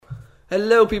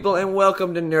Hello, people, and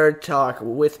welcome to Nerd Talk.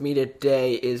 With me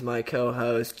today is my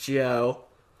co-host, Joe.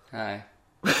 Hi.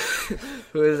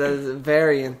 Who is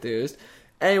very enthused.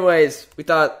 Anyways, we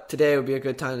thought today would be a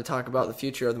good time to talk about the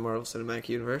future of the Marvel Cinematic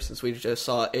Universe, since we just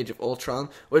saw Age of Ultron,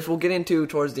 which we'll get into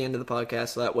towards the end of the podcast,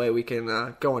 so that way we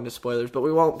can go into spoilers, but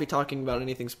we won't be talking about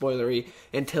anything spoilery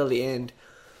until the end.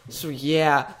 So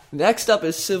yeah, next up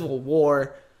is Civil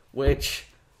War, which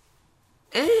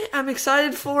I'm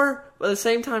excited for, but at the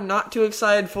same time not too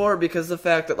excited for, because the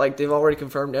fact that they've already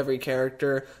confirmed every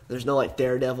character. There's no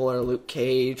Daredevil or Luke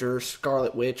Cage or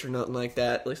Scarlet Witch or nothing like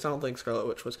that. At least I don't think Scarlet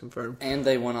Witch was confirmed. And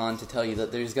they went on to tell you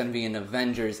that there's going to be an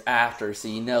Avengers after, so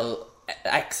you know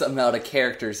X amount of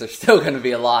characters are still going to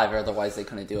be alive, otherwise they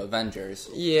couldn't do Avengers.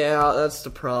 Yeah, that's the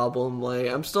problem.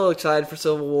 I'm still excited for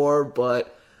Civil War,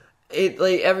 but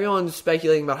everyone's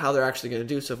speculating about how they're actually going to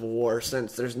do Civil War,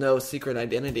 since there's no secret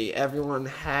identity. Everyone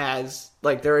has,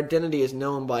 their identity is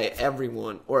known by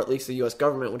everyone, or at least the U.S.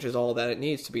 government, which is all that it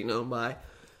needs to be known by.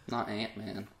 Not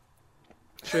Ant-Man.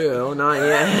 True, not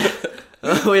yet.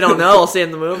 We don't know. We'll see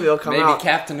in the movie. It'll come out. Maybe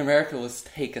Captain America will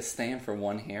take a stand for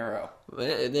one hero.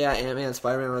 Yeah, Ant-Man and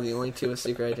Spider-Man are the only two with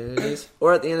secret identities.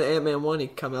 Or at the end of Ant-Man 1, he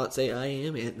can come out and say, I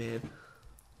am Ant-Man.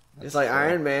 It's like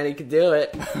Iron Man, he could do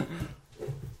it.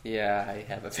 Yeah, I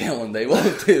have a feeling they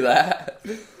won't do that.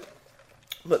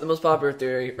 But the most popular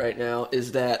theory right now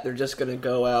is that they're just going to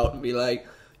go out and be like,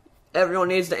 everyone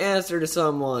needs to answer to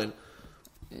someone.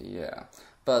 Yeah.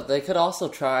 But they could also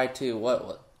try to,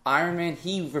 what Iron Man,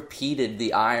 he repeated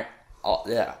the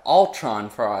Ultron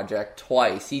project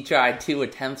twice. He tried 2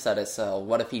 attempts at it, so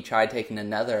what if he tried taking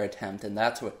another attempt, and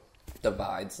that's what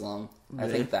divides them? Maybe.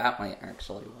 I think that might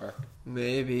actually work.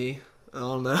 Maybe. I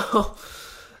don't know.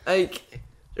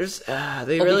 Because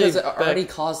it already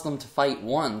caused them to fight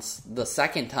once. The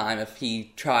second time, if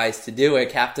he tries to do it,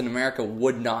 Captain America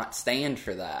would not stand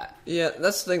for that. Yeah,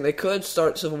 that's the thing. They could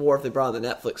start Civil War if they brought in the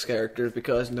Netflix characters,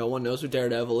 because no one knows who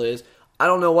Daredevil is. I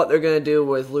don't know what they're going to do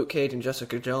with Luke Cage and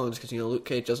Jessica Jones, because, Luke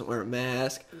Cage doesn't wear a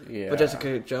mask, but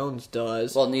Jessica Jones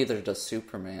does. Well, neither does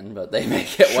Superman, but they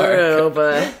make it work. True,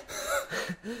 but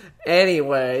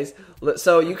anyways,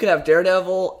 so you could have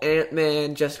Daredevil,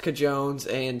 Ant-Man, Jessica Jones,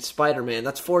 and Spider-Man.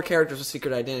 That's 4 characters with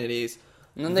secret identities.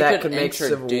 And then they could make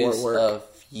Civil War work. A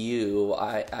few.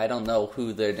 I don't know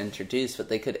who they'd introduce, but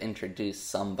they could introduce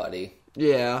somebody.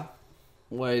 Yeah.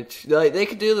 Which, they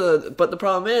could do but the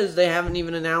problem is, they haven't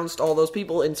even announced all those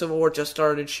people, and Civil War just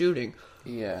started shooting.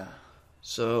 Yeah.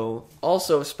 So,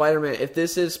 also, Spider-Man, if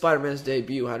this is Spider-Man's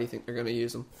debut, how do you think they're going to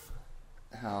use him?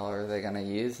 How are they going to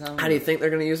use him? How do you think they're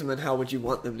going to use him, and how would you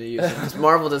want them to use him? Because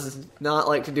Marvel does not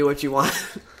like to do what you want.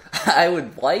 I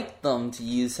would like them to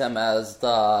use him as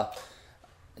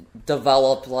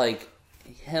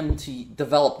him to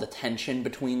develop the tension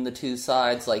between the two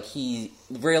sides. He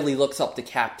really looks up to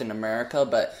Captain America,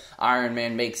 but Iron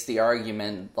Man makes the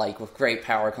argument, with great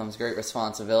power comes great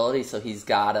responsibility, so he's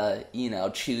gotta,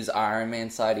 choose Iron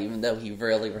Man's side, even though he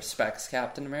really respects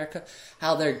Captain America.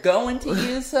 How they're going to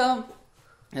use him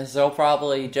is they'll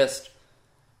probably just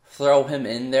throw him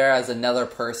in there as another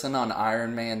person on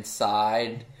Iron Man's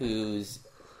side,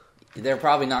 they're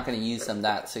probably not going to use him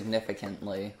that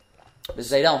significantly.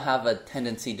 Because they don't have a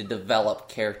tendency to develop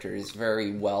characters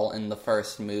very well in the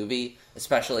first movie,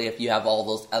 especially if you have all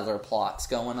those other plots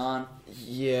going on.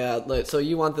 Yeah, so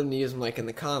you want them to use them in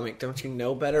the comic. Don't you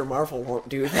know better? Marvel won't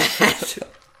do that.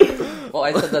 Well,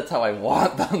 I said that's how I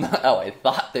want them, not how I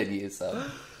thought they'd use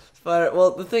them. But,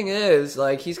 the thing is,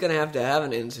 he's going to have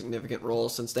an insignificant role,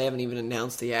 since they haven't even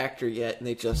announced the actor yet, and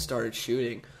they just started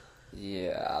shooting.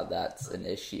 Yeah, that's an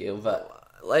issue, but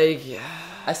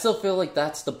I still feel like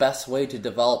that's the best way to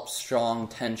develop strong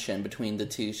tension between the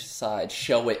two sides.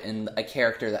 Show it in a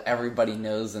character that everybody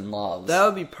knows and loves. That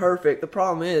would be perfect. The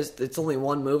problem is, it's only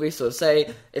one movie, so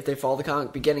say, if they follow the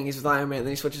comic beginning, he's with Iron Man,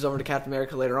 then he switches over to Captain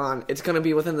America later on, it's going to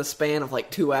be within the span of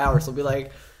 2 hours. They'll be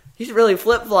he's really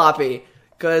flip-floppy,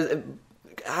 because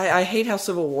I hate how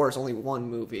Civil War is only one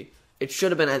movie. It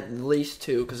should have been at least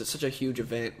 2, because it's such a huge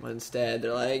event, but instead,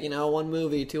 they're one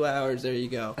movie, 2 hours, there you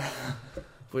go.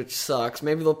 Which sucks.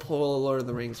 Maybe they'll pull Lord of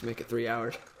the Rings and make it 3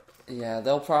 hours. Yeah,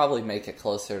 they'll probably make it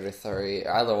closer to 3.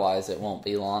 Otherwise, it won't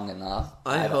be long enough.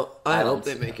 I hope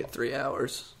they make it 3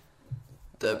 hours.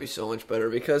 That'd be so much better,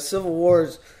 because Civil War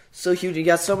is so huge. You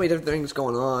got so many different things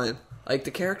going on.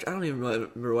 The character, I don't even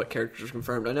remember what characters are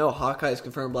confirmed. I know Hawkeye's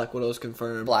confirmed, Black Widow's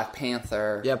confirmed. Black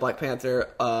Panther. Yeah, Black Panther,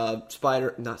 not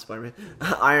Spider-Man,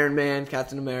 Iron Man,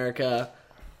 Captain America.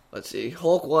 Let's see,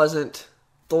 Hulk wasn't,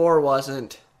 Thor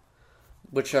wasn't.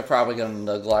 Which they're probably going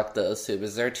to neglect those two,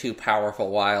 because they're 2 powerful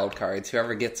wild cards.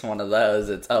 Whoever gets one of those,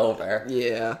 it's over.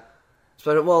 Yeah.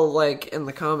 But, well, like, in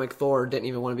the comic, Thor didn't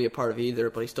even want to be a part of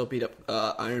either, but he still beat up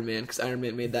Iron Man, because Iron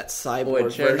Man made that cyborg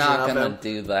Which you're version not of gonna him.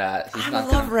 do that. I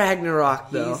love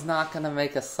Ragnarok, though. He's not gonna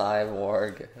make a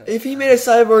cyborg. If he made a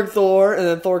cyborg Thor, and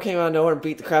then Thor came out of nowhere and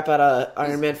beat the crap out of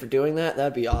Iron Man for doing that,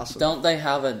 that'd be awesome. Don't they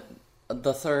have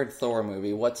the third Thor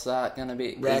movie? What's that gonna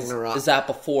be? Ragnarok. Is that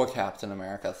before Captain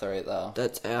America 3, though?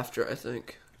 That's after, I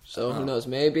think. So, who knows,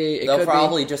 maybe... They'll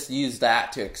probably just use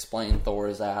that to explain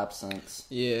Thor's absence.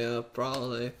 Yeah,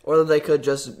 probably. Or they could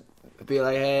just be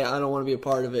like, hey, I don't want to be a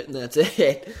part of it, and that's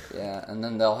it. Yeah, and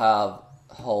then they'll have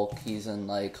Hulk, he's in,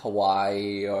 like,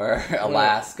 Hawaii or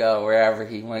Alaska, wherever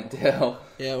he went to.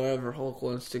 Yeah, wherever Hulk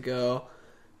wants to go.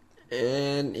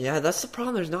 And, yeah, that's the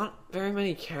problem. There's not very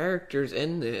many characters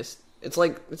in this. It's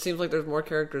like, it seems like there's more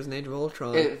characters in Age of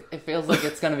Ultron. It feels like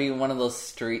it's gonna be one of those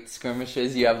street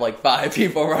skirmishes. You have, like, 5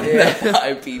 people running at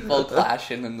 5 people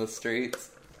clashing in the streets.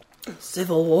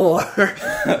 Civil War.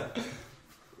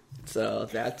 So,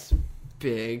 that's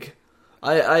big.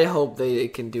 I hope they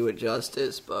can do it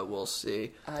justice, but we'll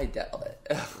see. I doubt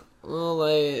it. Well,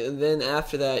 then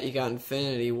after that, you got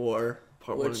Infinity War.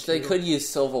 Part Which they could use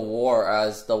Civil War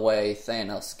as the way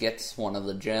Thanos gets one of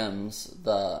the gems.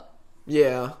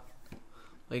 Yeah.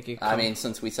 Like I mean,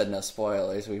 since we said no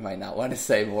spoilers, we might not want to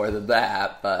say more than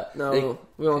that, but... No,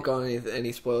 we won't go into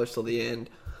any spoilers till the end.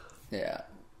 Yeah.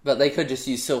 But they could just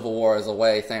use Civil War as a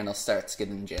way Thanos starts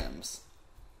getting gems.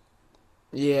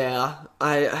 Yeah,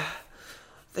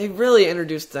 they really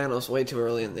introduced Thanos way too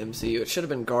early in the MCU. It should have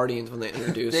been Guardians when they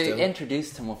introduced him. They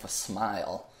introduced him with a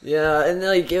smile. Yeah, and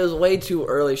like it was way too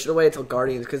early. Should have waited till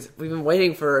Guardians, because we've been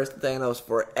waiting for Thanos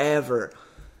forever.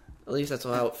 At least that's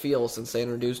how it feels since they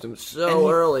introduced him so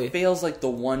early. Feels like the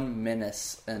one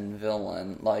menace and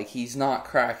villain. Like, he's not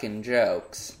cracking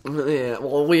jokes. Yeah,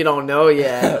 well, we don't know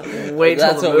yet. Wait till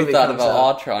That's the what we movie thought comes about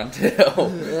out. Ultron, too.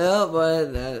 Yeah,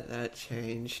 but that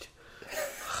changed.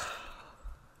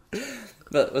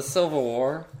 But with Civil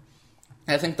War,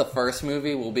 I think the first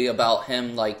movie will be about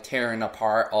him, like, tearing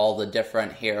apart all the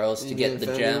different heroes to get the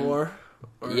gem. War?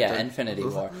 Infinity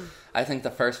War. I think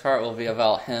the first part will be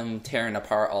about him tearing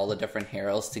apart all the different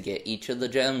heroes to get each of the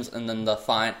gems, and then the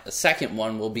second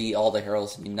one will be all the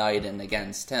heroes uniting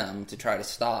against him to try to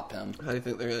stop him. How do you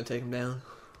think they're going to take him down?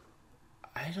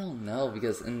 I don't know,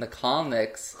 because in the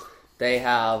comics, they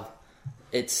have...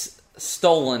 It's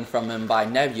stolen from him by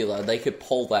Nebula. They could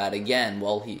pull that again.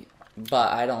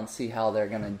 But I don't see how they're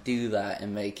going to do that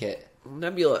and make it...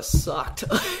 Nebula sucked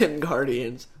in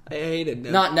Guardians. I hated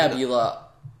Nebula. Not Nebula.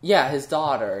 Yeah, his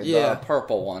daughter. The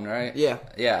purple one, right? Yeah.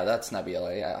 Yeah, that's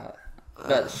Nebula, yeah.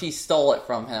 But she stole it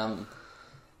from him.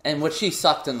 And which she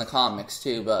sucked in the comics,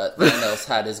 too, but Thanos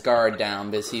had his guard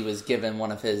down because he was given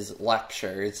one of his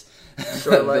lectures that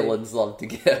villains love to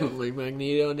give. Like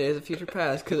Magneto in Days of Future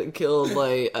Past couldn't kill,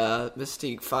 like,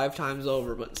 Mystique 5 times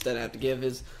over, but instead have to give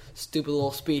his stupid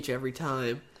little speech every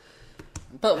time.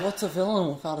 But what's a villain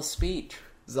without a speech?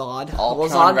 Zod.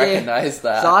 Ultron recognized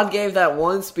that. Zod gave that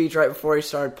one speech right before he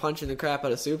started punching the crap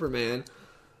out of Superman.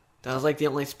 That was like the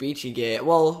only speech he gave.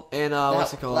 Well, and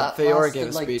what's it called? Feora gave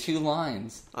a like speech. 2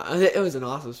 lines. It was an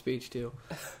awesome speech too.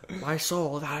 My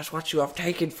soul, that is what you have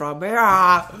taken from me.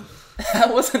 Ah!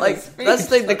 That wasn't like a speech. that's the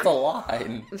thing. That's a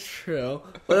line. It's true,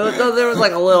 but there was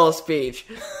like a little speech.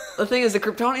 The thing is, the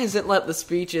Kryptonians didn't let the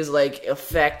speeches like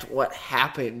affect what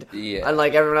happened. Yeah, and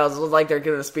like everyone else was like they're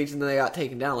giving a speech and then they got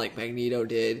taken down, like Magneto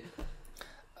did.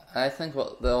 I think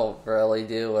what they'll really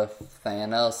do with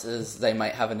Thanos is they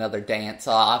might have another dance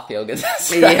off. He'll get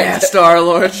yeah,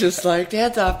 Star-Lord's just like,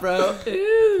 dance off, bro.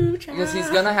 Ooh, because he's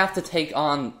going to have to take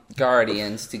on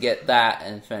Guardians to get that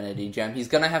Infinity Gem. He's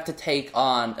going to have to take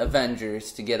on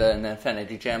Avengers to get an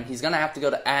Infinity Gem. He's going to have to go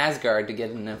to Asgard to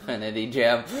get an Infinity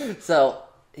Gem. So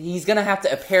he's going to have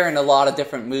to appear in a lot of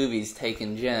different movies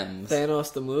taking gems.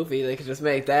 Thanos the movie, they could just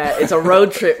make that. It's a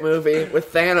road trip movie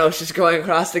with Thanos just going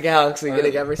across the galaxy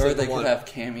getting every single one. Or they could have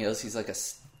cameos. He's like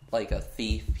a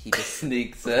thief. He just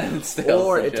sneaks in and steals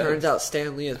Or the it gems. turns out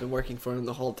Stan Lee has been working for him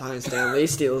the whole time. Stan Lee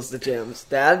steals the gems.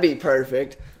 That'd be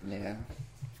perfect. Yeah.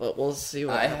 But we'll see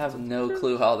what I happens. have no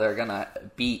clue how they're gonna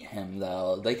beat him,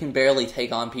 though. They can barely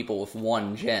take on people with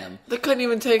one gem. They couldn't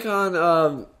even take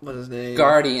on, what's his name?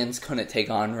 Guardians couldn't take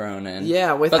on Ronan. Yeah,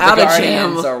 but without the a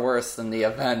Guardians gem. are worse than the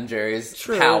Avengers,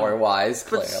 True. power-wise,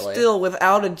 But clearly. still,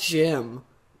 without a gem,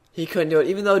 he couldn't do it.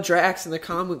 Even though Drax in the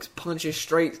comics punches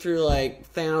straight through,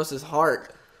 like, Thanos'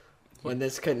 heart. When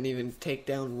this couldn't even take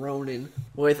down Ronan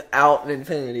without an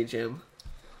Infinity Gem.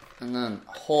 And then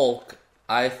Hulk,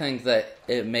 I think that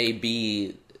it may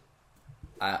be,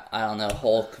 I don't know,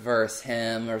 Hulk versus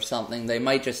him or something. They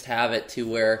might just have it to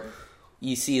where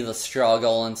you see the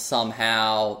struggle and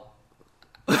somehow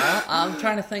I'm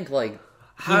trying to think, like, he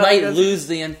How might does- lose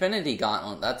the Infinity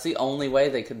Gauntlet. That's the only way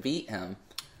they could beat him.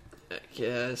 I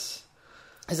guess.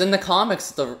 Because in the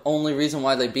comics, the only reason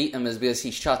why they beat him is because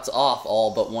he shuts off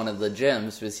all but one of the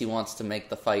gyms because he wants to make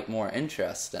the fight more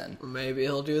interesting. Maybe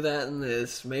he'll do that in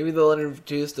this. Maybe they'll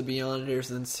introduce the Beyonders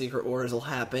and then Secret Wars will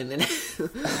happen. And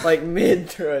like mid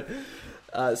through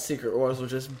it, Secret Wars will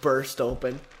just burst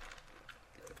open.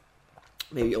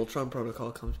 Maybe Ultron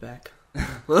Protocol comes back.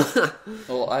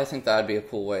 Well, I think that'd be a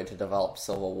cool way to develop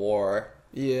Civil War.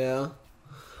 Yeah.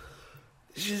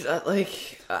 It's just, I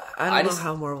don't know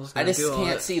how Marvel's I going to do just all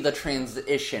can't it. see the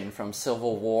transition from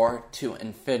Civil War to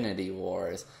Infinity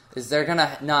Wars. Is they're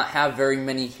gonna not have very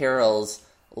many heroes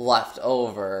left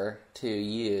over to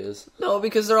use. No,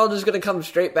 because they're all just going to come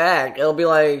straight back. It'll be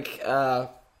like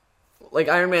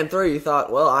Iron Man 3. You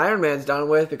thought, well, Iron Man's done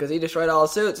with because he destroyed all the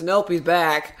suits. Nope, he's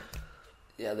back.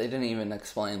 Yeah, they didn't even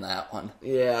explain that one.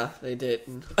 Yeah, they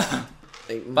didn't.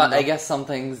 But I guess some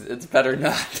things it's better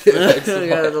not to explain.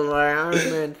 Yeah, like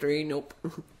Iron Man 3, nope.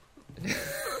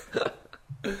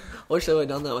 Wish they would have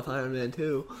done that with Iron Man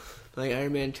 2. Like,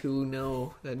 Iron Man 2,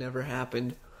 no, that never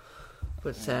happened.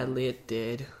 But sadly it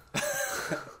did.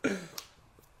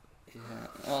 Yeah,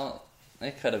 well,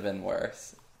 it could have been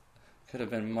worse. Could have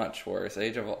been much worse.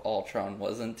 Age of Ultron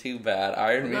wasn't too bad.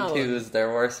 Iron Man No. 2 is their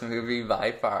worst movie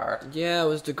by far. Yeah, it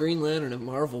was the Green Lantern of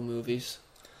Marvel movies.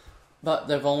 But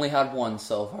they've only had one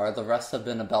so far. The rest have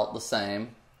been about the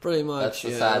same. Pretty much, That's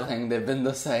the yeah. sad thing. They've been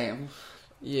the same.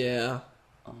 Yeah.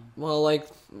 Well,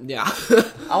 yeah.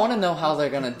 I want to know how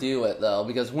they're going to do it, though,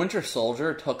 because Winter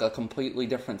Soldier took a completely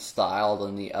different style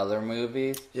than the other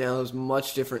movies. Yeah, it was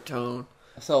much different tone.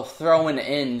 So throwing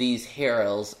in these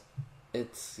heroes,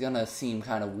 it's going to seem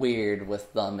kind of weird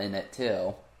with them in it,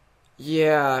 too.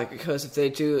 Yeah, because if they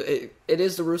do, it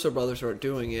is the Russo brothers who are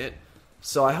doing it.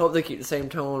 So I hope they keep the same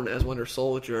tone as Winter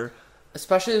Soldier.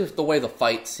 Especially with the way the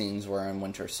fight scenes were in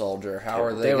Winter Soldier. How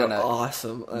are they were going to...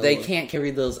 awesome. They can't carry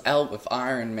those out with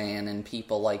Iron Man and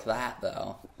people like that,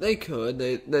 though. They could.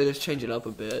 They just change it up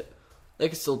a bit. They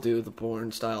could still do the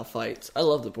Bourne-style fights. I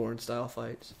love the Bourne-style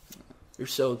fights. They're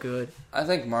so good. I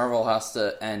think Marvel has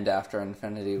to end after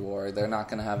Infinity War. They're not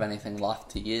going to have anything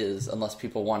left to use unless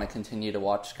people want to continue to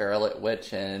watch Scarlet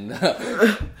Witch and...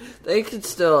 They could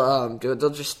still do it.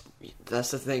 They'll just... That's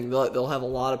the thing. They'll have a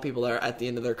lot of people there at the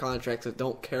end of their contracts that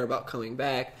don't care about coming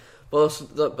back. But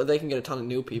they can get a ton of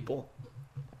new people.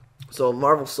 So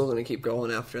Marvel's still going to keep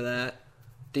going after that.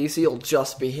 DC will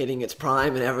just be hitting its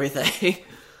prime and everything.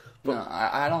 No,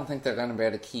 I don't think they're going to be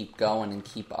able to keep going and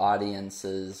keep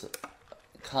audiences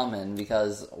coming,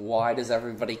 because why does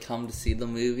everybody come to see the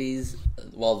movies?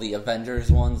 Well, the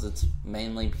Avengers ones, it's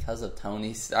mainly because of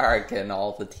Tony Stark and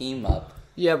all the team up.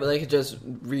 Yeah, but they could just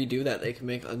redo that. They could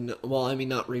make not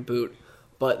reboot,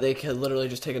 but they could literally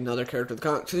just take another character.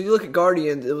 Because you look at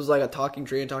Guardians, it was like a talking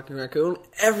tree and talking raccoon.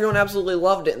 Everyone absolutely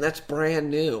loved it, and that's brand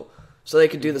new. So they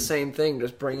could do the same thing,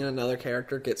 just bring in another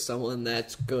character, get someone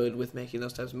that's good with making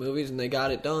those types of movies, and they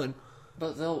got it done.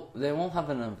 But they won't have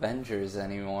an Avengers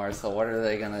anymore, so what are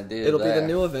they going to do? It'll be the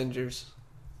new Avengers.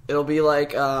 It'll be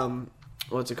like,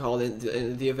 what's it called?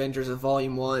 The Avengers of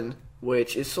Volume 1,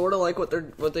 which is sort of like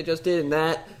what they just did in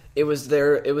that. It was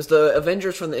the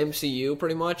Avengers from the MCU,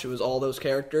 pretty much. It was all those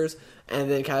characters,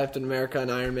 and then Captain America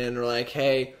and Iron Man are like,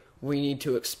 hey, we need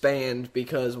to expand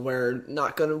because we're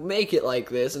not going to make it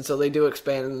like this, and so they do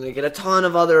expand, and they get a ton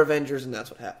of other Avengers, and that's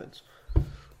what happens.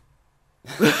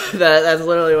 That's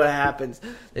literally what happens.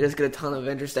 They just get a ton of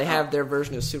Avengers. They have their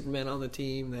version of Superman on the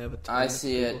team. They have a ton I of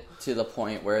see people. it to the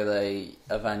point where they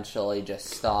eventually just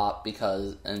stop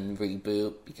and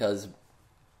reboot, because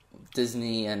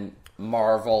Disney and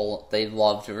Marvel, they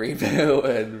love to reboot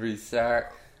and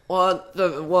restart.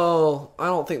 Well, I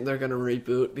don't think they're going to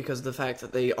reboot because of the fact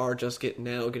that they are just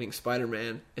getting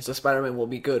Spider-Man. And so Spider-Man will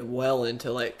be good well into,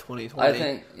 2020. I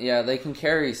think, yeah, they can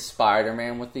carry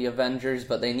Spider-Man with the Avengers,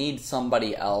 but they need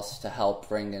somebody else to help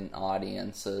bring in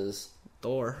audiences.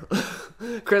 Thor.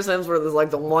 Chris Hemsworth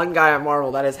is the one guy at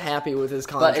Marvel that is happy with his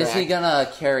contract. But is he going to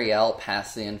carry out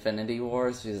past the Infinity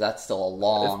Wars? Because that's still a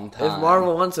long time. If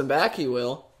Marvel wants him back, he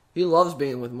will. He loves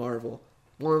being with Marvel.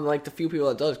 One of the few people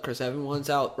that does. Chris Evans wants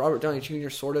out. Robert Downey Jr.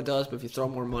 sort of does, but if you throw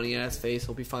more money at his face,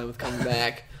 he'll be fine with coming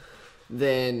back.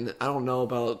 Then I don't know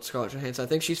about Scarlett Johansson. I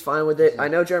think she's fine with it. I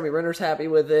know Jeremy Renner's happy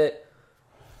with it.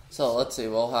 So let's see.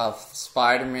 We'll have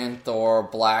Spider-Man, Thor,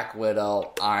 Black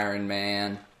Widow, Iron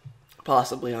Man.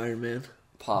 Possibly Iron Man.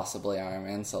 Possibly Iron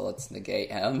Man, so let's negate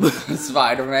him.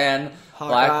 Spider-Man,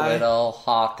 Hawkeye. Black Widow,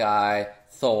 Hawkeye,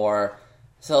 Thor.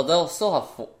 So they'll still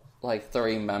have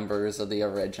 3 members of the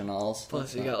originals.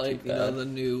 Plus, you That's got not too bad. the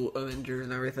new Avengers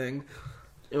and everything.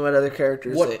 And what other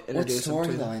characters they What introduce them to.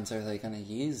 storylines are they going to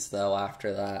use, though,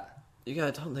 after that? You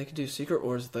gotta tell them they could do Secret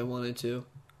Wars if they wanted to.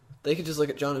 They could just look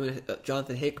at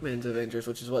Jonathan Hickman's Avengers,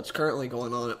 which is what's currently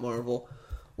going on at Marvel.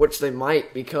 Which they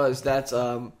might, because that's,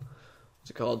 what's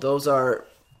it called? Those are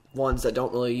ones that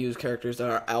don't really use characters that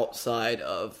are outside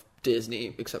of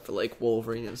Disney, except for, like,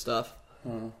 Wolverine and stuff.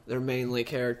 They're mainly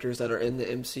characters that are in the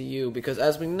MCU, because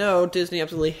as we know, Disney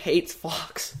absolutely hates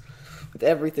Fox with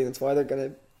everything. That's why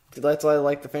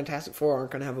like the Fantastic Four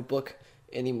aren't gonna have a book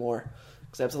anymore,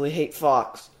 because they absolutely hate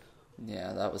Fox.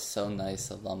 Yeah, that was so nice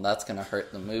of them. That's going to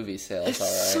hurt the movie sales, It's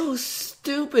alright. so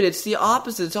stupid. It's the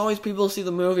opposite. It's always people see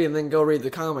the movie and then go read the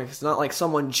comic. It's not like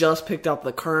someone just picked up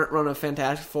the current run of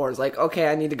Fantastic Four. It's like, okay,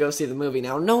 I need to go see the movie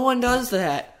now. No one does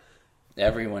that.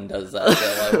 Everyone does that,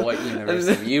 so like, what universe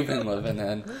have you been living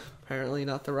in? Apparently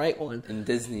not the right one. In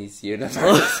Disney's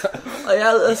universe. Like,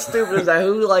 how stupid is that?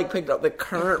 Who, like, picked up the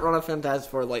current run of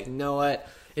Fantastic Four? Like, you know what?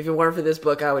 If it weren't for this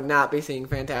book, I would not be seeing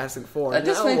Fantastic Four. That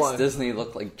just No makes one. Disney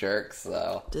look like jerks,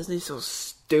 though. Disney's so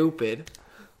stupid.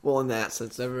 Well, in that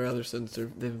sense, every other sense,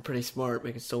 they've been pretty smart,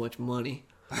 making so much money.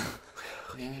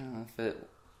 Yeah,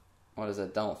 what is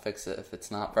it? Don't fix it if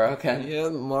it's not broken. Yeah,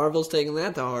 Marvel's taking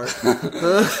that to heart.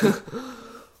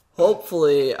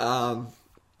 Hopefully,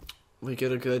 we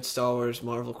get a good Star Wars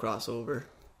Marvel crossover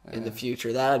in the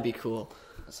future. That'd be cool.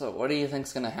 So what do you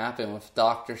think's going to happen with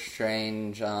Doctor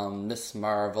Strange, Miss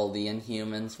Marvel, the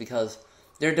Inhumans? Because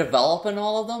they're developing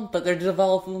all of them, but they're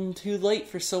developing them too late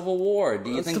for Civil War. Do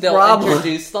you That's think the they'll problem.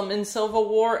 introduce them in Civil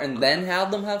War and then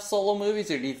have them have solo movies,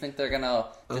 or do you think they're going to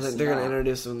I think they're going to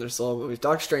introduce them in their solo movies.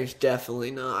 Doctor Strange,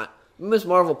 definitely not. Miss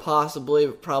Marvel, possibly,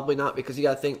 but probably not, because you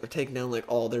got to think they're taking down like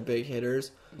all their big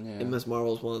hitters. Yeah. And Miss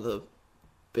Marvel's one of the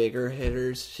bigger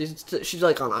hitters. She's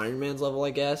like on Iron Man's level,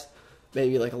 I guess.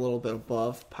 Maybe like a little bit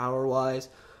above power-wise.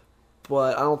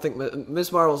 But I don't think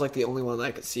Miss Marvel's like the only one that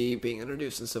I could see being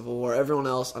introduced in Civil War. Everyone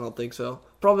else, I don't think so.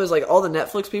 Problem is, like, all the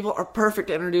Netflix people are perfect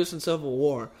to introduce in Civil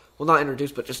War. Well, not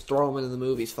introduce, but just throw them into the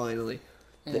movies finally.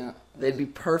 Yeah. They'd be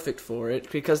perfect for it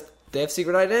because they have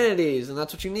secret identities, and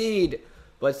that's what you need.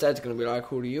 But instead, it's going to be like,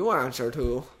 who do you answer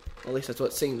to? At least that's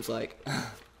what it seems like.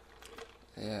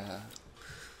 Yeah.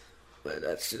 But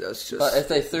that's just... But if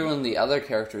they threw in the other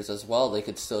characters as well, they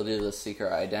could still do the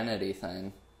secret identity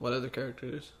thing. What other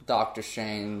characters? Doctor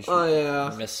Strange, Oh,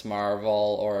 yeah. Miss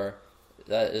Marvel, or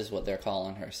that is what they're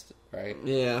calling her, right?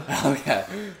 Yeah. Okay.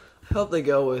 I hope they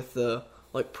go with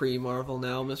like pre-Marvel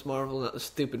now Miss Marvel, not the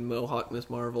stupid Mohawk Miss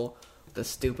Marvel, the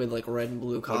stupid like red and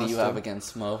blue costume. What do you have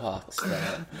against Mohawks,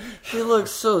 though? She looks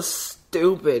so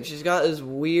stupid. She's got this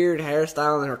weird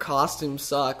hairstyle and her costume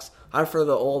sucks. I prefer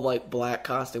the old like black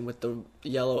costume with the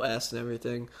yellow S and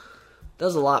everything.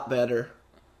 Does a lot better.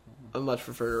 I much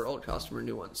prefer her old costume. Her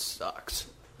new one sucks.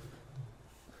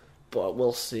 But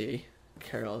we'll see.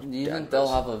 Carol. Do you think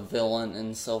they'll have a villain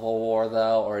in Civil War,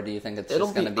 though, or do you think it's It'll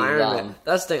just going to be Iron them? Man.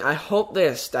 That's the thing. I hope they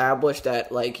establish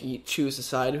that, like, you choose a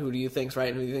side. Who do you think's right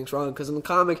and who do you think's wrong? Because in the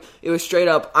comic, it was straight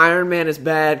up Iron Man is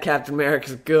bad, Captain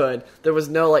America's good. There was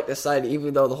no, like, decide,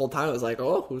 even though the whole time it was like,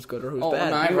 oh, who's good or who's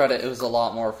bad. When I read it, it was a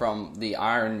lot more from the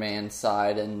Iron Man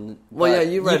side, and Well, but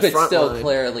yeah, you read could still Frontline.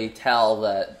 clearly tell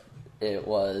that it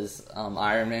was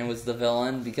Iron Man was the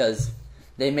villain because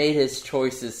they made his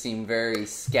choices seem very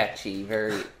sketchy,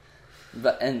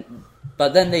 but then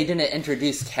they didn't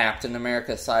introduce Captain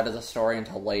America's side of the story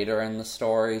until later in the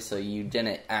story, so you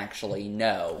didn't actually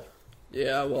know.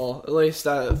 Yeah, well, at least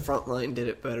Frontline did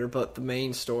it better, but the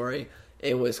main story,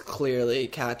 it was clearly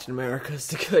Captain America's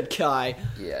the good guy.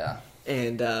 Yeah.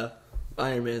 And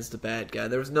Iron Man's the bad guy.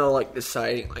 There was no, like,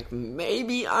 deciding, like,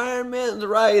 maybe Iron Man's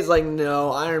right. It's like,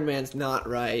 no, Iron Man's not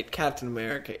right. Captain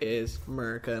America is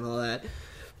America and all that.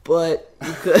 But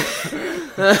you could,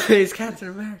 he's Captain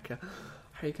America.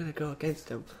 How are you going to go against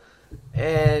him?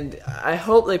 And I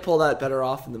hope they pull that better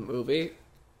off in the movie.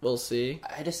 We'll see.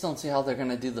 I just don't see how they're going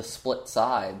to do the split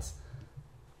sides.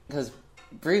 Because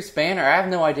Bruce Banner, I have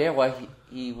no idea why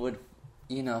he would,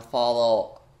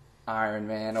 follow Iron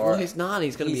Man. Or Well, he's not.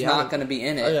 He's going to be not out. going to be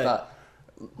in it. Okay. But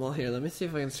Well, here, let me see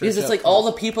if I can search because it's up like all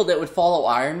the people that would follow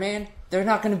Iron Man, they're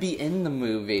not going to be in the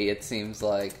movie, it seems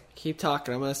like. Keep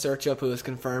talking. I'm going to search up who is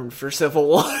confirmed for Civil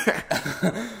War.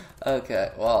 Okay,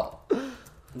 well,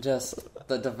 just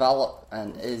the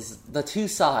development is the two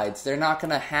sides. They're not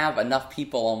going to have enough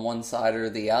people on one side or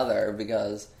the other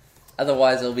because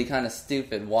otherwise it'll be kind of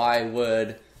stupid. Why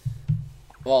would...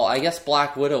 Well, I guess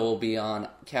Black Widow will be on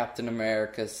Captain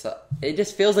America's side. It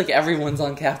just feels like everyone's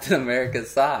on Captain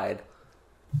America's side.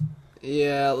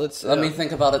 Yeah, let's... Let me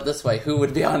think about it this way. Who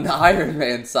would be on the Iron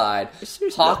Man side?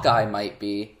 Seriously? Hawkeye might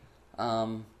be.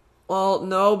 Well,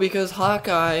 no, because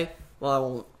Hawkeye Well, I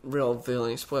won't reveal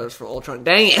any spoilers for Ultron.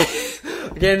 Dang it! We'll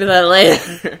get into that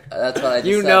later. That's what I just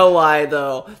You said. know why,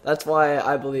 though. That's why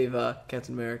I believe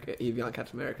Captain America, he'd be on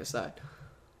Captain America's side.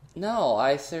 No,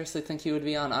 I seriously think he would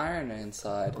be on Iron Man's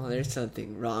side. Well, there's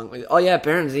something wrong with it. Oh, yeah,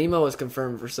 Baron Zemo was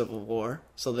confirmed for Civil War,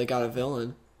 so they got a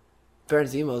villain. Baron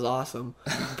Zemo's awesome.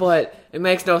 But it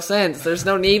makes no sense. There's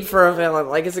no need for a villain.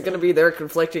 Like, is it going to be they're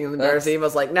conflicting, and then Baron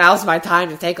Zemo's like, now's my time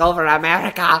to take over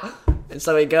America. And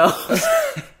so he goes.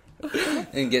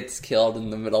 And gets killed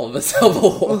in the middle of a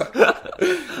civil war.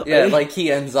 Yeah, like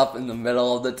he ends up in the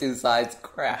middle of the two sides.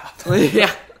 Crap.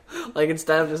 Yeah. Like,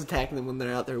 instead of just attacking them when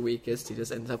they're at their weakest, he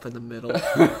just ends up in the middle.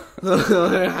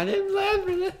 I didn't plan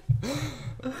for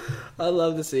that. I'd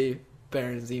love to see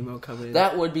Baron Zemo come in.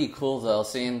 That would be cool, though,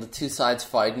 seeing the two sides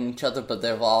fighting each other, but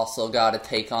they've also got to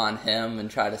take on him and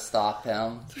try to stop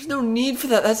him. There's no need for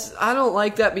that. I don't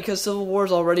like that because Civil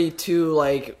War's already too,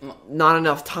 like, not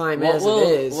enough time it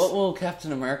is. What will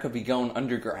Captain America be going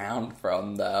underground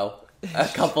from, though? A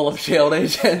couple of S.H.I.E.L.D.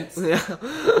 agents. Yeah.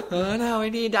 Oh no, we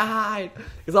need to hide.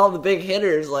 Because all the big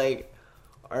hitters, like,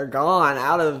 are gone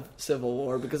out of Civil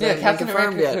War because they haven't Captain been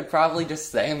confirmed America yet. could probably just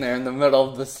stand there in the middle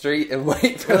of the street and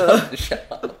wait for them to show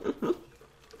up.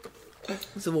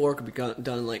 Civil War could be done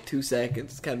in like 2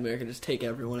 seconds. Captain America just take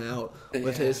everyone out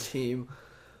with his team.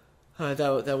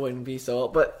 That wouldn't be so.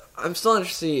 But I'm still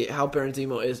interested to see how Baron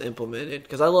Zemo is implemented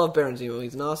because I love Baron Zemo.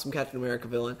 He's an awesome Captain America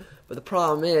villain. But the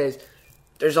problem is,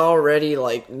 there's already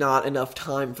like not enough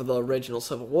time for the original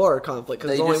Civil War conflict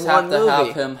because They there's just only have one to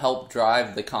movie. have him help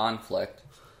drive the conflict.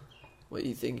 What,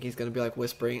 you think he's gonna be like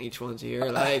whispering in each one's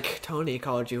ear, like Tony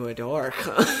called you a dork?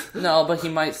 No, but he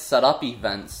might set up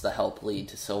events to help lead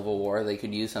to Civil War. They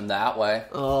could use him that way.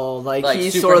 Oh, like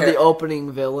he's superhero- sort of the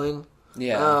opening villain.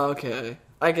 Yeah. Oh, okay.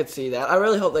 I could see that. I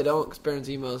really hope they don't, because Baron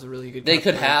Zemo is a really good. They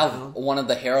could Captain have America. one of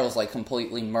the heroes like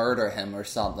completely murder him or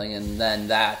something, and then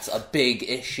that's a big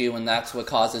issue, and that's what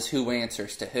causes who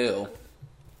answers to who.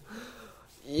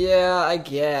 Yeah, I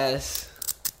guess.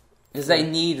 Because they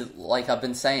need, like I've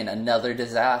been saying, another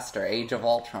disaster. Age of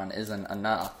Ultron isn't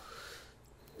enough.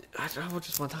 I just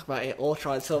want to talk about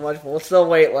Ultron so much, but we'll still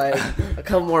wait like a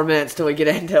couple more minutes till we get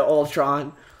into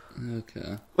Ultron.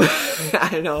 Okay.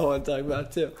 I know what I'm talking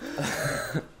about too.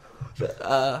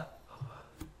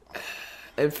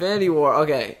 Infinity War.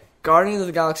 Okay, Guardians of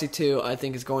the Galaxy 2, I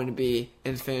think is going to be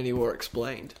Infinity War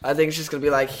explained. I think it's just going to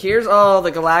be like, here's all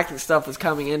the galactic stuff that's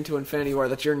coming into Infinity War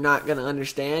that you're not going to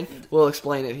understand. We'll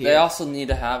explain it here. They also need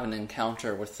to have an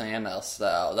encounter with Thanos,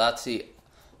 though. That's the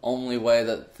only way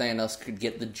that Thanos could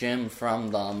get the gem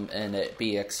from them and it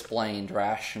be explained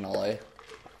rationally.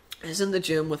 Isn't the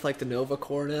gym with like the Nova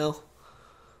Corps now?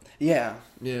 Yeah.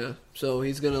 Yeah. So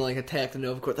he's going to like attack the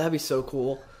Nova Corps. That'd be so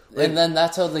cool. And then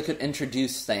that's how they could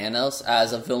introduce Thanos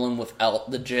as a villain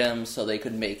without the gems, so they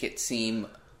could make it seem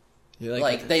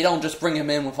like they don't just bring him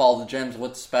in with all the gems.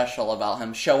 What's special about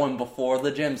him? Show him before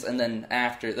the gems and then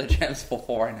after the gems,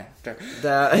 before and after.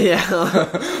 That, yeah.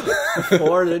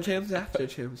 Before the gems, after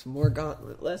gems. More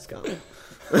gauntlet, less gauntlet.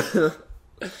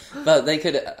 But they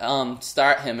could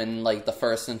start him in like the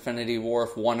first Infinity War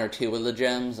with one or two of the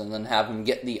gems, and then have him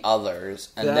get the others,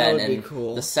 and That then would be in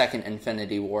cool. the second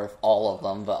Infinity War with all of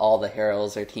them, but all the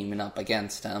heroes are teaming up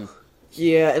against him.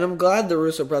 Yeah, and I'm glad the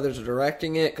Russo brothers are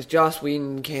directing it, because Joss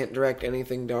Whedon can't direct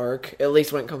anything dark, at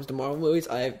least when it comes to Marvel movies.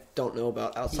 I don't know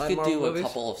about You outside could Marvel do movies. a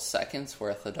couple of seconds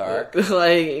worth of dark.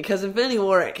 Like, because Infinity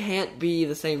War, it can't be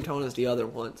the same tone as the other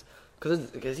ones.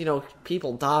 Because, you know,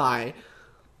 people die,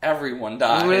 Everyone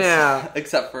dies, Yeah.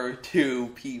 except for two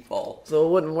people. so it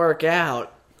wouldn't work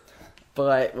out.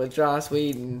 But with Joss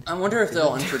Whedon, I wonder if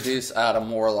they'll introduce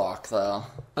Adam Warlock, though.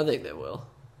 I think they will.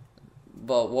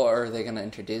 But what are they going to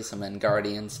introduce him in?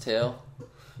 Guardians 2?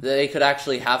 They could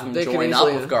actually have him They could join up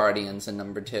easily- with Guardians in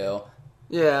number 2.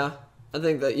 Yeah, I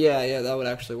think that, that would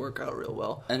actually work out real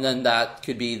well. And then that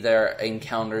could be their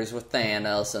encounters with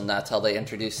Thanos, and that's how they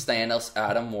introduce Thanos,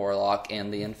 Adam Warlock,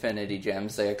 and the Infinity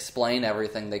Gems. They explain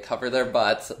everything, they cover their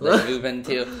butts, they move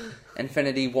into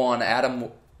Infinity War. Adam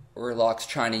Warlock's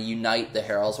trying to unite the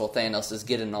heroes while Thanos is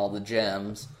getting all the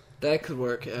gems. That could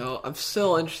work out. I'm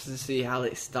still interested to see how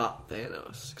they stop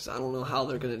Thanos, because I don't know how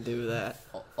they're going to do that.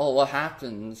 Oh, what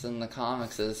happens in the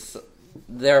comics is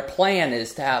their plan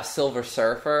is to have Silver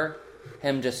Surfer,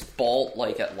 him just bolt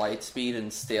like at light speed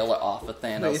and steal it off of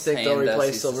Thanos' What do you think they'll hand as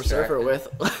replace he's Silver Surfer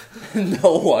distracted. with?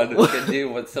 No one can do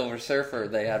what Silver Surfer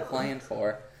they had planned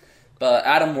for. But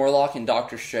Adam Warlock and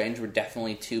Doctor Strange were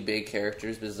definitely two big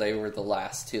characters because they were the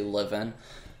last two living.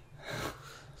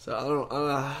 So I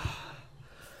don't.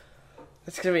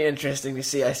 It's gonna be interesting to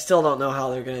see. I still don't know how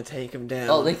they're gonna take him down.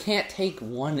 Oh, they can't take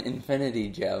one Infinity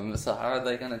Gem, so how are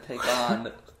they going to take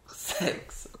on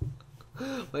Thanks.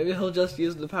 Maybe he'll just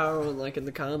use the power one like in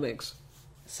the comics.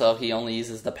 So he only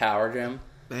uses the power gem?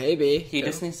 Maybe. He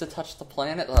just needs to touch the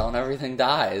planet, though, and everything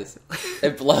dies.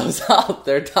 It blows up.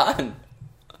 They're done.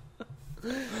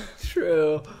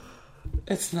 True.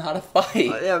 It's not a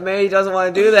fight. Yeah, maybe he doesn't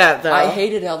want to do that, though. I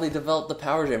hated how they developed the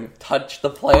power gem. Touch the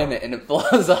planet, and it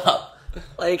blows up.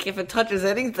 Like, if it touches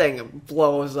anything, it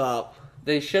blows up.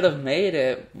 They should have made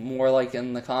it more like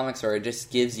in the comics where it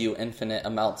just gives you infinite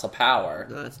amounts of power.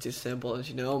 No, it's too simple. As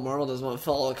you know, Marvel doesn't want to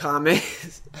follow the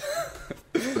comics.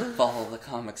 Follow the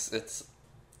comics.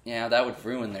 Yeah, that would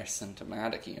ruin their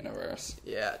cinematic universe.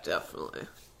 Yeah, definitely.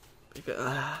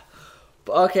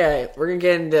 But okay, we're going to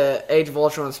get into Age of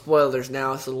Ultron spoilers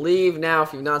now. So leave now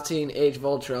if you've not seen Age of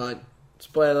Ultron.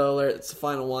 Spoiler alert, it's the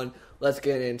final one. Let's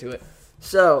get into it.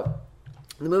 So,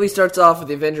 the movie starts off with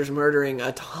the Avengers murdering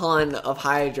a ton of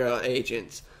Hydra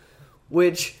agents,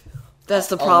 which, that's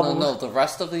the problem. No, the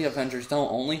rest of the Avengers don't.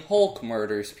 Only Hulk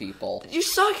murders people. You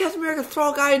saw Captain America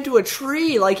throw a guy into a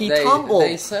tree like he tumbled.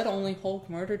 They said only Hulk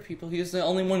murdered people. He was the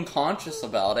only one conscious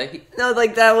about it. No,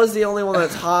 like, that was the only one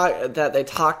that they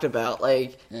talked about.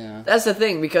 Like, yeah. That's the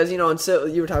thing, because, you know,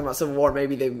 you were talking about Civil War,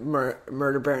 maybe they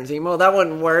murdered Baron Zemo. That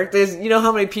wouldn't work. You know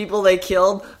how many people they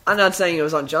killed? I'm not saying it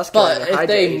was unjust. But if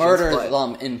they murdered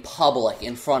them in public,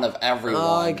 in front of everyone...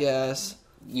 Oh, I guess.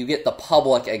 You get the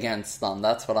public against them.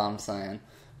 That's what I'm saying.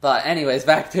 But anyways,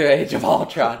 back to Age of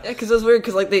Ultron. Yeah, because it was weird,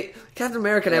 because, like, Captain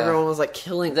America and everyone was, like,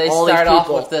 killing all these people. They start off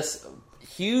with this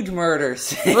huge murder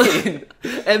scene.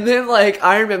 And then, like,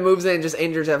 Iron Man moves in and just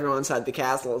injures everyone inside the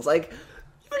castle. It's like,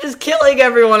 you're just killing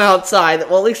everyone outside.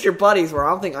 Well, at least your buddies were. I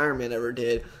don't think Iron Man ever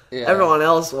did. Yeah. Everyone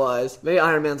else was. Maybe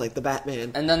Iron Man's like the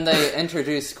Batman. And then they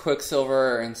introduced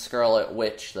Quicksilver and Scarlet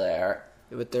Witch there.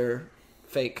 With their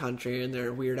fake country and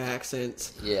their weird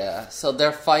accents. Yeah, so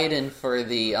they're fighting for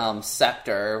the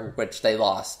scepter, which they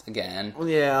lost again.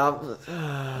 Yeah.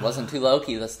 Wasn't too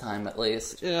Loki this time, at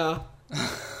least. Yeah.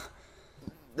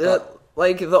 The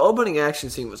opening action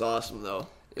scene was awesome, though.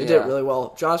 It did really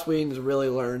well. Joss Whedon's really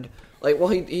learned...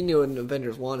 he knew in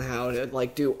Avengers 1 how to,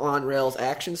 do on-rails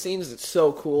action scenes. It's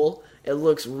so cool. It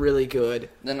looks really good.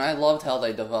 Then I loved how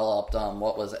they developed,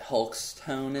 Hulk's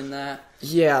tone in that?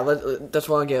 Yeah, that's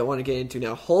what I want to get into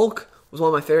now. Hulk was one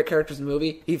of my favorite characters in the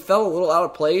movie. He felt a little out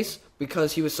of place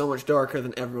because he was so much darker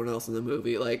than everyone else in the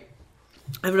movie.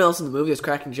 Everyone else in the movie was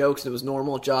cracking jokes, and it was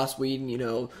normal, Joss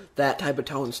Whedon, that type of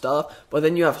tone stuff. But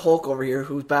then you have Hulk over here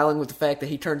who's battling with the fact that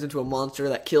he turns into a monster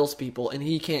that kills people, and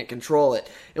he can't control it.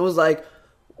 It was like,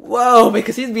 whoa,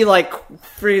 because he'd be,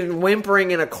 freaking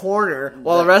whimpering in a corner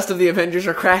while the rest of the Avengers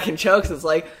are cracking jokes. It's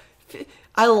like,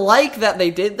 I like that they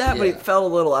did that, but it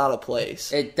felt a little out of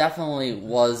place. It definitely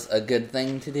was a good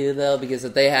thing to do, though, because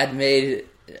if they had made...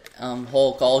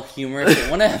 Hulk all humorous, it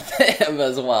wouldn't have fit him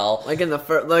as well. In the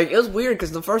first, it was weird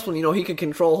because the first one, he could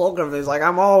control Hulk and everything. He's like,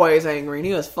 I'm always angry, and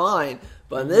he was fine.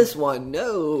 But in this one,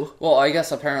 no. Well, I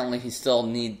guess apparently he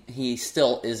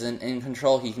still isn't in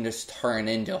control. He can just turn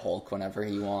into Hulk whenever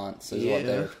he wants.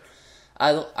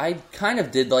 I kind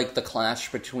of did like the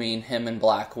clash between him and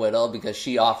Black Widow because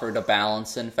she offered a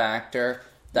balancing factor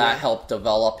that helped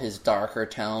develop his darker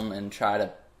tone and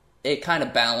it kind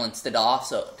of balanced it off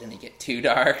so it didn't get too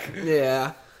dark.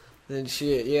 Yeah. Then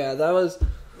that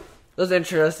was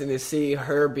interesting to see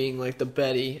her being the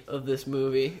Betty of this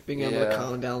movie, being able to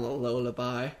calm down the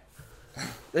lullaby.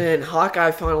 Then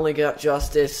Hawkeye finally got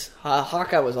justice.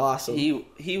 Hawkeye was awesome.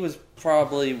 He was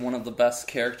probably one of the best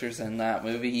characters in that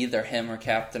movie, either him or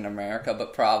Captain America,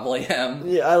 but probably him.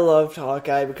 Yeah, I loved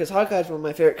Hawkeye because Hawkeye's one of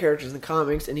my favorite characters in the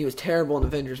comics, and he was terrible in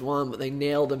Avengers 1, but they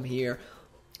nailed him here.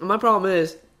 And my problem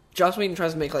is, Joss Whedon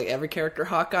tries to make every character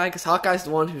Hawkeye, because Hawkeye's the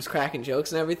one who's cracking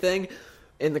jokes and everything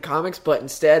in the comics, but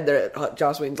instead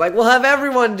Joss Whedon's like, we'll have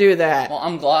everyone do that. Well,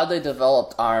 I'm glad they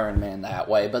developed Iron Man that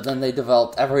way, but then they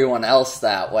developed everyone else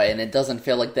that way, and it doesn't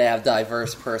feel like they have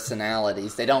diverse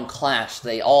personalities. They don't clash.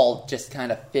 They all just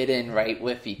kind of fit in right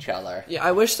with each other. Yeah,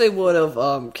 I wish they would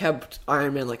have kept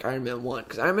Iron Man like Iron Man 1,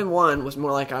 because Iron Man 1 was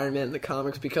more like Iron Man in the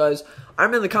comics, because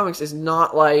Iron Man in the comics is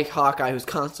not like Hawkeye, who's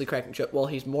constantly cracking jokes. Well,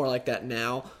 he's more like that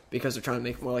now, because they're trying to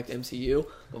make it more like the MCU.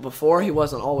 But before, he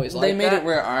wasn't always like that. They made it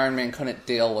where Iron Man couldn't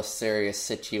deal with serious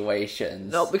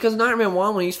situations. No, because in Iron Man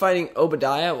 1, when he's fighting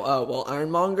Obadiah,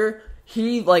 Ironmonger,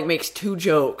 he, makes 2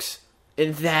 jokes.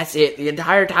 And that's it. The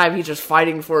entire time, he's just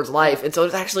fighting for his life. And so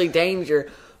it's actually danger.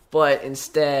 But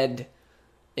instead,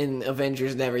 in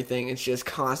Avengers and everything, it's just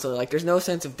constantly, there's no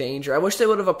sense of danger. I wish they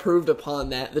would have improved upon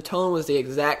that. The tone was the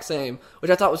exact same,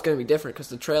 which I thought was going to be different, because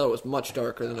the trailer was much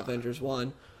darker than Avengers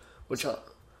 1. Which...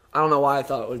 I don't know why I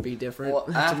thought it would be different.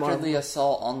 Well, after the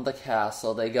assault on the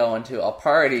castle, they go into a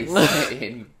party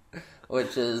scene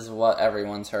which is what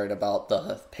everyone's heard about,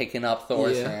 the picking up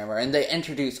Thor's hammer. And they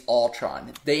introduce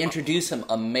Ultron. They introduce him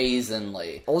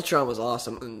amazingly. Ultron was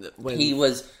awesome. He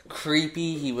was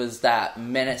creepy. He was that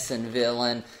menacing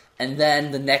villain. And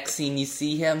then the next scene you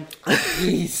see him,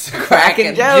 he's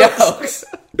cracking jokes.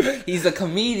 He's a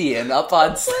comedian up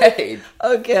on stage.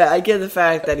 Okay, I get the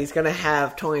fact that he's going to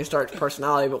have Tony Stark's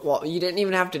personality, but you didn't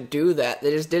even have to do that. They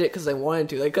just did it because they wanted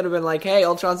to. They could have been like, hey,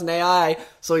 Ultron's an AI,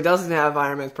 so he doesn't have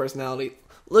Iron Man's personality.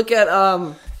 Look at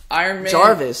Iron Man.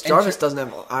 Jarvis. Jarvis doesn't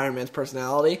have Iron Man's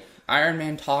personality. Iron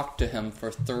Man talked to him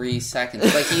for 3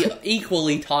 seconds. Like, he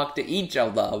equally talked to each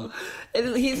of them.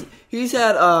 And he's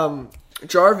had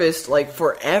Jarvis like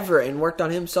forever and worked on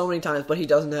him so many times, but he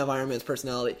doesn't have Iron Man's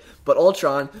personality. But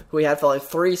Ultron, who he had for like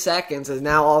 3 seconds, is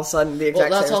now all of a sudden the exact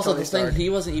same. Well, that's also Tony the thing. Stark.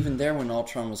 He wasn't even there when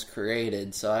Ultron was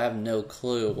created, so I have no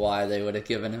clue why they would have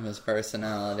given him his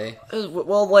personality.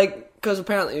 Well, like, because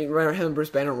apparently him and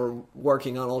Bruce Banner were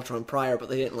working on Ultron prior, but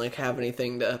they didn't like have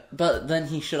anything to. But then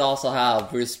he should also have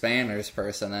Bruce Banner's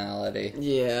personality.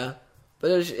 Yeah.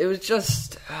 But it was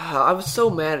just, I was so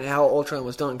mad at how Ultron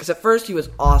was done. Because at first he was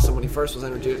awesome when he first was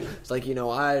introduced. It's like,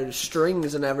 I had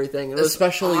strings and everything. It was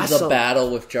especially awesome. The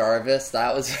battle with Jarvis.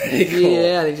 That was pretty cool.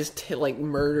 Yeah, and he just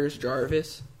murders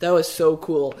Jarvis. That was so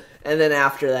cool. And then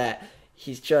after that,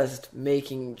 he's just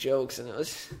making jokes. And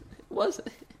it wasn't.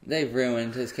 They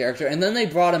ruined his character. And then they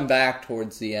brought him back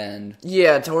towards the end.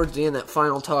 Yeah, towards the end, that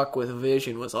final talk with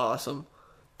Vision was awesome.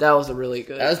 That was a really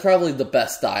good. That was probably the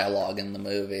best dialogue in the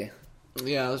movie.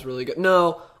 Yeah, it was really good.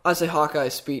 No, I'd say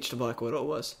Hawkeye's speech to Black Widow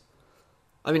was.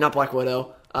 I mean, not Black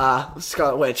Widow.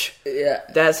 Scarlet Witch. Yeah.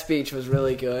 That speech was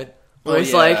really good. Where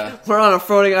he's like, we're on a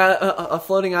floating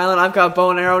island, I've got a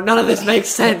bow and arrow, none of this makes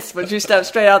sense, but you step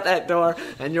straight out that door,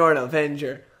 and you're an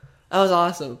Avenger. That was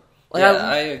awesome. Like,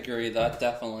 I agree. That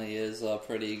definitely is a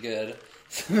pretty good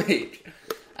speech.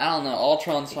 I don't know.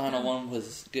 Ultron's final one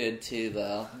was good, too,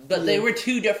 though. But they were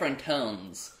 2 different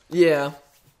tones. Yeah.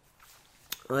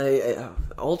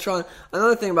 Ultron.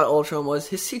 Another thing about Ultron was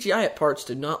his CGI at parts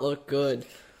did not look good.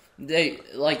 They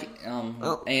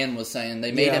Anne was saying,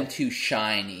 they made him too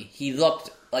shiny. He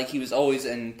looked like he was always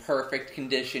in perfect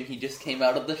condition. He just came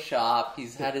out of the shop.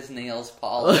 He's had his nails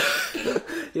polished.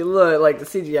 He looked like the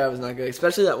CGI was not good,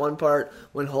 especially that one part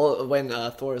when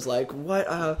Thor is like,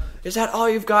 "What? Is that all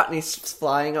you've got?" And he's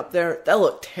flying up there. That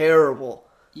looked terrible.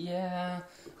 Yeah.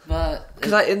 But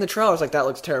because in the trailer I was like, that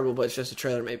looks terrible, but it's just a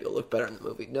trailer. Maybe it'll look better in the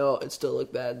movie. No, it still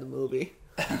looked bad in the movie.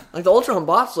 Like the Ultron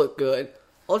bots look good.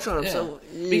 Ultron,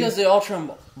 because the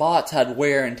Ultron bots had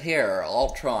wear and tear.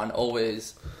 Ultron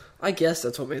always. I guess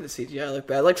that's what made the CGI look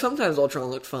bad. Like sometimes Ultron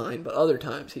looked fine, but other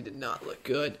times he did not look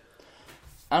good.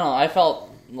 I don't know. I felt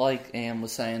like Anne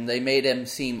was saying they made him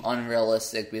seem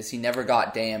unrealistic because he never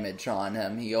got damage on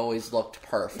him. He always looked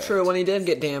perfect. True. When he did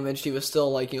get damaged, he was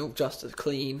still just as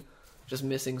clean. Just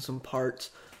missing some parts.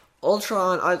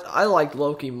 Ultron, I liked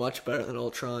Loki much better than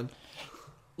Ultron.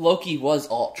 Loki was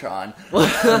Ultron.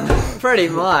 Pretty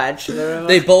much.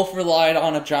 They both relied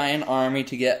on a giant army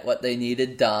to get what they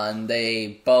needed done.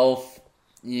 They both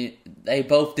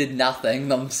did nothing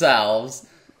themselves.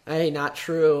 Hey, not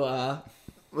true.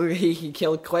 He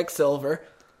killed Quicksilver,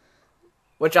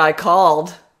 which I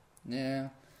called. Yeah.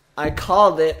 I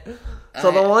called it. So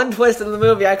the one twist in the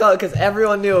movie, I called it because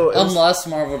everyone knew it was... Unless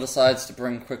Marvel decides to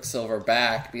bring Quicksilver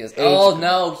back, because,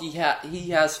 no, he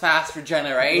has fast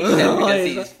regeneration because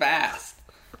he's fast.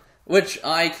 Which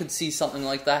I could see something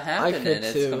like that happen. I could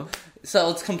too.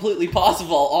 So it's completely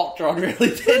possible Ultron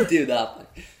really did do that.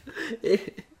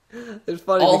 It's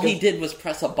funny All he did was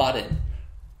press a button.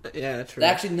 Yeah, true.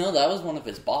 Actually, no, that was one of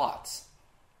his bots.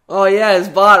 Oh yeah, his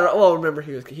bot. Well, remember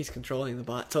he's controlling the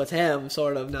bot, so it's him,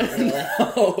 sort of. Not really.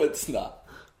 No, it's not.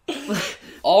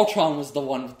 Ultron was the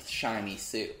one with the shiny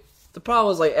suit. The problem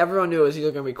was everyone knew it was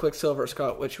either going to be Quicksilver or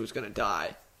Scarlet Witch who was going to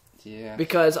die. Yeah.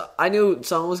 Because I knew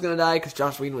someone was going to die because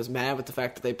Joss Whedon was mad with the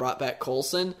fact that they brought back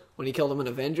Coulson when he killed him in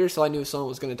Avengers, so I knew someone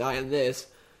was going to die in this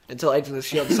until Agents of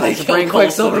S.H.I.E.L.D. decided to bring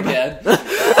Quicksilver back.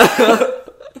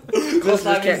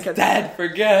 Coulson is dead for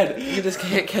good. You just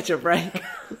can't catch a break.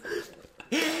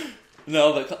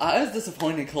 No, but I was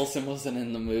disappointed Coulson wasn't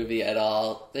in the movie at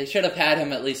all. They should have had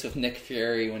him at least with Nick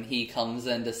Fury when he comes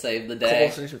in to save the day.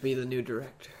 Coulson should be the new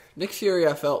director. Nick Fury,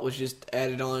 I felt, was just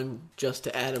added on just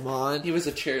to add him on. He was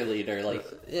a cheerleader,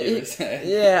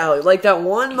 Yeah, like that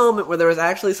one moment where there was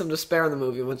actually some despair in the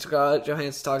movie when Scarlett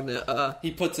Johansson's talking to...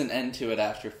 he puts an end to it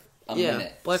after a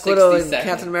minute. Black Widow and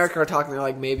Captain America are talking. They're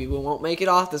like, maybe we won't make it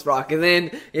off this rock. And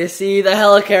then you see the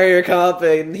helicarrier come up,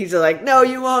 and he's like, no,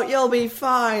 you won't. You'll be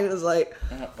fine. It was like...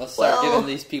 Let's start getting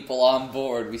these people on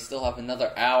board. We still have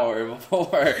another hour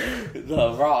before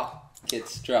the rock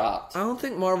gets dropped. I don't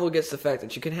think Marvel gets the fact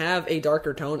that you can have a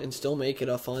darker tone and still make it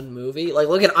a fun movie. Like,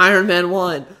 look at Iron Man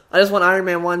 1. I just want Iron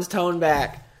Man 1's tone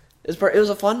back. It was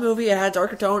a fun movie. It had a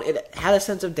darker tone. It had a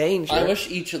sense of danger. I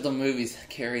wish each of the movies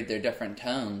carried their different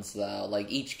tones, though.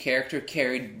 Like, each character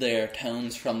carried their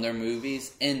tones from their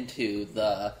movies into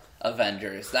the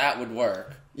Avengers. That would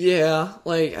work. Yeah,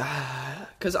 like,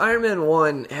 because Iron Man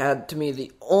 1 had, to me,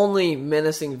 the only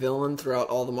menacing villain throughout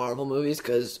all the Marvel movies,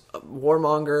 because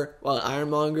Ironmonger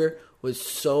was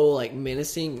so, like,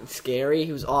 menacing and scary.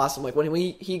 He was awesome. Like, when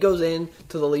he goes in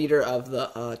to the leader of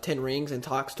the 10 Rings and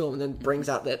talks to him and then brings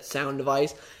out that sound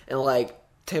device and, like,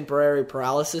 temporary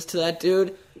paralysis to that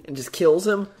dude and just kills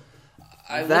him.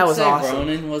 I that would was say awesome.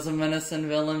 Ronan was a menacing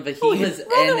villain, but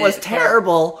Ronan was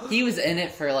terrible. He was in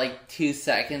it for like 2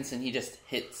 seconds, and he just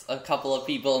hits a couple of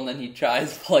people, and then he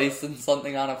tries placing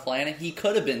something on a planet. He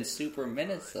could have been super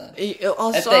menacing If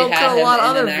they had him a lot of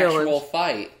in other an actual villains.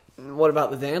 fight. What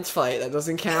about the dance fight? That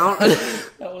doesn't count.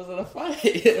 That wasn't a fight;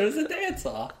 it was a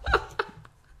dance-off.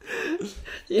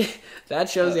 Yeah, that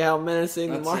shows you how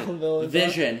menacing the Marvel villains are.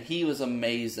 Vision, he was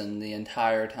amazing the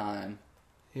entire time.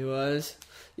 He was.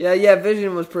 Yeah,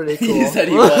 Vision was pretty cool. You said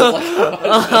he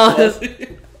was.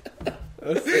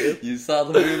 You saw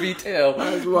the movie too.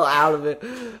 I was a little out of it.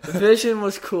 Vision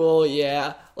was cool,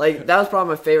 yeah. Like, that was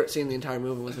probably my favorite scene in the entire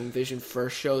movie was when Vision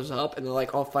first shows up, and they're,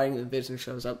 like, all fighting, and Vision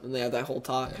shows up, and they have that whole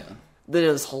talk. Yeah. Then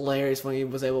it was hilarious when he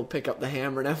was able to pick up the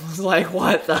hammer, and everyone was like,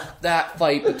 what the... That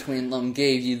fight between them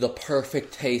gave you the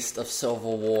perfect taste of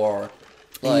Civil War.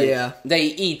 Like, yeah. They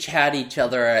each had each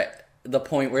other at the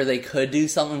point where they could do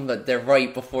something, but they're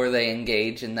right before they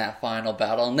engage in that final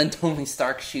battle. And then Tony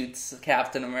Stark shoots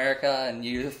Captain America, and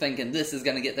you're thinking this is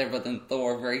going to get there, but then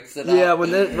Thor breaks it up. Yeah,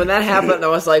 when that happened, I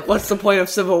was like, what's the point of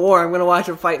Civil War? I'm going to watch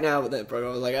them fight now. But then I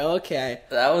was like, oh, okay.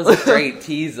 That was a great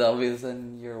tease, though, because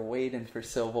then you're waiting for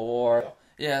Civil War.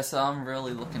 Yeah, so I'm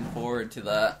really looking forward to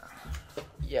that.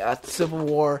 Yeah, Civil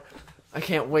War. I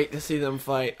can't wait to see them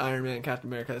fight Iron Man and Captain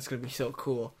America. That's going to be so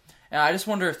cool. And I just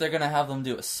wonder if they're going to have them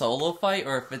do a solo fight,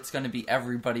 or if it's going to be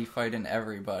everybody fighting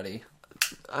everybody.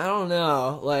 I don't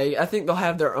know. Like, I think they'll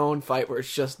have their own fight where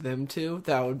it's just them two.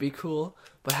 That would be cool.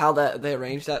 But how they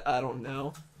arrange that, I don't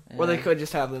know. Yeah. Or they could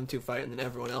just have them two fight and then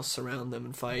everyone else surround them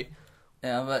and fight.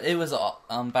 Yeah, but it was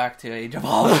back to Age of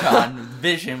Ultron.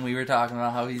 Vision, we were talking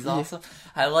about how he's awesome.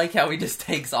 I like how he just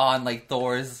takes on, like,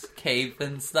 Thor's cape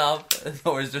and stuff.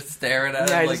 Thor's just staring at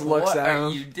him, he like, just looks what at are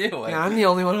him. you doing? Yeah, I'm the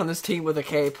only one on this team with a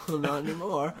cape. Not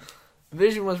anymore.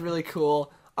 Vision was really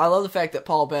cool. I love the fact that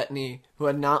Paul Bettany, who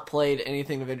had not played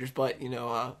anything Avengers but,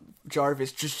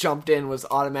 Jarvis, just jumped in, was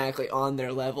automatically on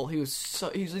their level. He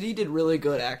did really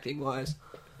good acting-wise.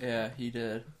 Yeah, he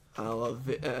did. I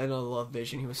love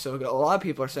Vision. He was so good. A lot of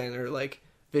people are saying they're like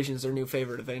Vision's their new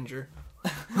favorite Avenger.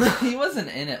 He wasn't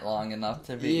in it long enough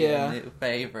to be a new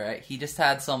favorite. He just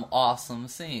had some awesome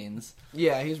scenes.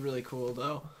 Yeah, he's really cool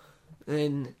though.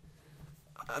 And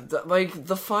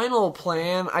the final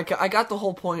plan, I got the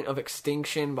whole point of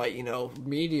extinction by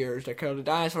meteors that killed the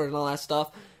dinosaurs and all that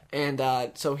stuff. And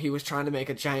so he was trying to make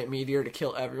a giant meteor to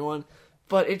kill everyone.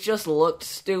 But it just looked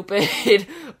stupid.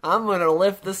 I'm going to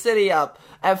lift the city up.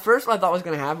 At first, what I thought was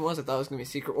going to happen was I thought it was going to be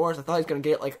Secret Wars. I thought he was going to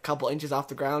get, like, a couple inches off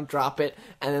the ground, drop it,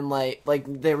 and then, like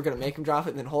they were going to make him drop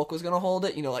it, and then Hulk was going to hold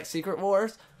it, like Secret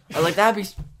Wars. I like, that'd be...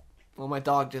 Well, my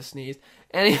dog just sneezed.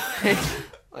 Anyway,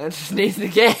 I just sneezed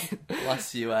again.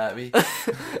 Bless you, Abby.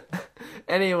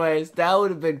 Anyways, that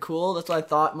would have been cool. That's what I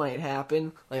thought might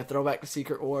happen. Like a throwback to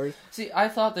Secret Wars. See, I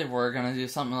thought they were going to do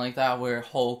something like that where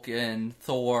Hulk and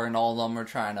Thor and all of them are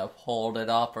trying to hold it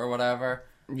up or whatever.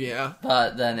 Yeah.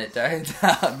 But then it turns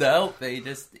out, nope, they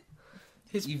just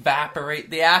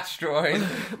evaporate the asteroid.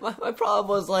 My problem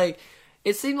was, like,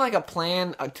 it seemed like a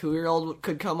plan a 2-year-old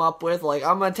could come up with. Like,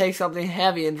 I'm going to take something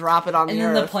heavy and drop it on the Earth.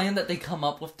 And then the plan that they come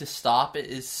up with to stop it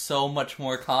is so much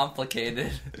more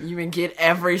complicated. You mean get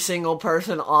every single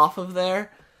person off of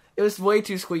there? It was way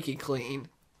too squeaky clean.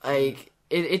 Like,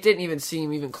 it didn't even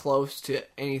seem even close to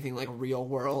anything like real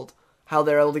world. How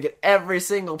they're able to get every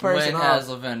single person off. When has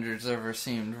Avengers ever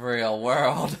seemed real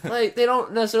world? Like, they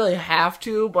don't necessarily have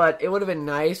to, but it would have been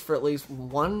nice for at least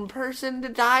one person to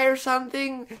die or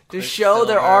something to show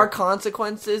there are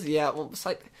consequences. Yeah, well, it's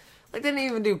like they didn't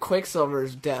even do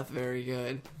Quicksilver's death very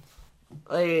good.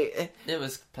 Like, it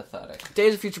was pathetic.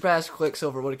 Days of Future Past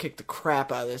Quicksilver would have kicked the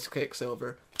crap out of this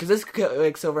Quicksilver. Because this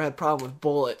Quicksilver had a problem with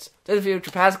bullets. Days of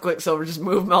Future Past Quicksilver just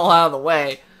moved them all out of the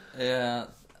way. Yeah.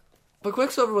 But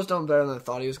Quicksilver was done better than I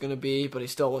thought he was going to be, but he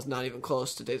still was not even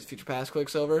close to Days of Future Past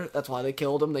Quicksilver. That's why they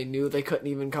killed him. They knew they couldn't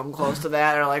even come close to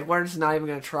that. They're like, we're just not even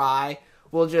going to try.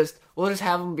 We'll just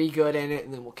have him be good in it,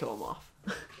 and then we'll kill him off.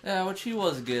 Yeah, which he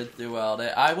was good throughout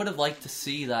it. I would have liked to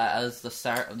see that as the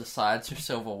start of the sides for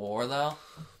Civil War, though.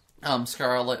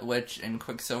 Scarlet Witch and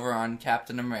Quicksilver on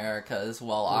Captain America as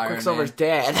well. Iron Quicksilver's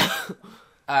Man. dead.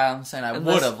 I'm saying I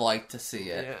would have liked to see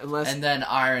it. Yeah, and then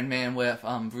Iron Man with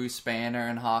Bruce Banner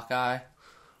and Hawkeye.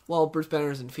 Well, Bruce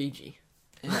Banner's in Fiji.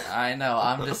 Yeah, I know.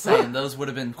 I'm just saying those would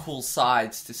have been cool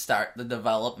sides to start the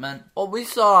development. Well, we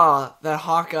saw that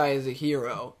Hawkeye is a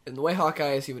hero, and the way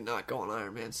Hawkeye is, he would not go on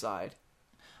Iron Man's side.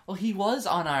 Well, he was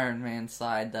on Iron Man's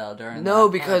side, though, during No,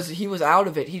 that because part. he was out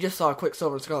of it. He just saw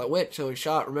Quicksilver and Scarlet Witch, so he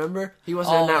shot, remember? He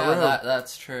wasn't in that room.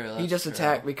 That's true. He just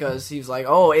attacked because he was like,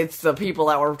 oh, it's the people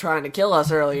that were trying to kill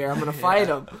us earlier. I'm going to fight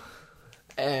them.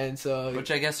 And so...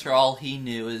 Which I guess for all he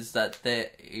knew is that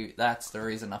that's the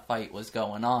reason a fight was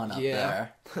going on up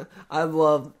there. I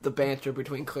love the banter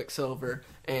between Quicksilver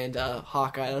and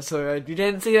Hawkeye. So you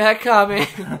didn't see that coming.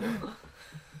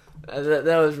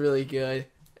 that was really good.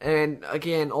 And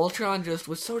again, Ultron just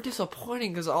was so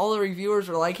disappointing because all the reviewers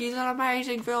were like, he's an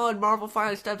amazing villain. Marvel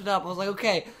finally stepped it up. I was like,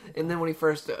 okay. And then when he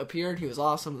first appeared, he was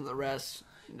awesome. And the rest,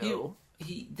 no.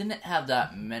 He didn't have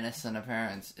that menacing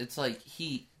appearance. It's like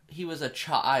he was a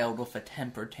child with a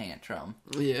temper tantrum.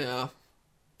 Yeah.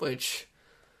 Which,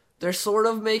 they're sort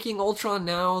of making Ultron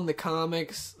now in the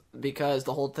comics because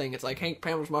the whole thing, it's like, Hank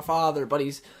Pym was my father, but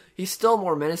he's still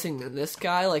more menacing than this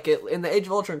guy. Like, in the Age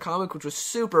of Ultron comic, which was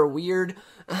super weird,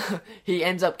 he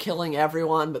ends up killing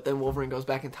everyone, but then Wolverine goes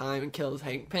back in time and kills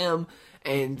Hank Pym,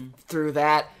 and through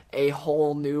that, a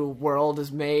whole new world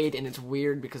is made, and it's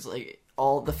weird because, like,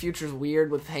 all the future's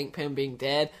weird with Hank Pym being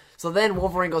dead. So then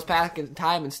Wolverine goes back in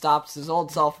time and stops his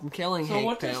old self from killing Hank Pym. So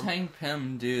what does Hank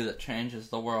Pym do that changes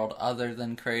the world other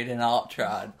than create an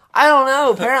Ultron? I don't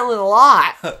know, apparently a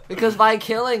lot, because by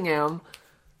killing him,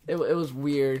 it was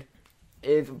weird.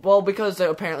 Because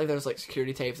apparently there's, like,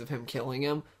 security tapes of him killing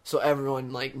him, so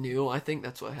everyone, like, knew. I think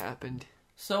that's what happened.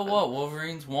 So what?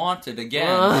 Wolverine's wanted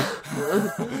again.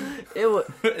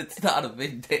 It's not a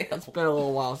big deal. It's been a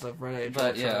little while since I've read it.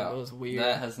 But yeah, it was weird.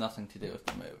 That has nothing to do with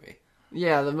the movie.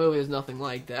 Yeah, the movie is nothing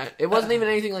like that. It wasn't even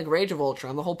anything like Rage of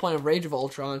Ultron. The whole point of Rage of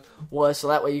Ultron was so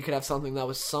that way you could have something that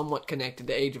was somewhat connected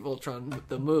to Age of Ultron,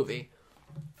 the movie.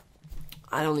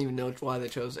 I don't even know why they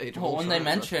chose Age of Ultron. When they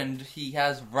mentioned he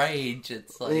has rage,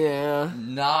 it's like yeah,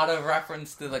 not a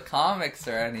reference to the comics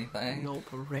or anything. Nope,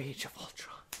 Rage of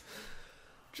Ultron.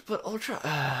 But Ultron,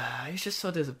 he's just so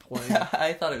disappointing.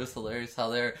 I thought it was hilarious how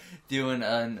they're doing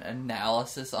an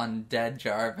analysis on dead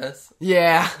Jarvis.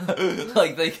 Yeah.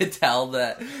 Like, they could tell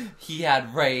that he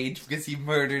had rage because he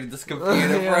murdered this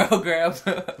computer program.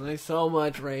 Like, so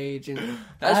much rage. And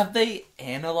have they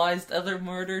analyzed other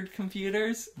murdered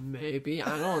computers? Maybe.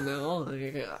 I don't know.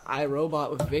 Like, iRobot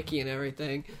with Vicky and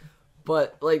everything.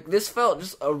 But, like, this felt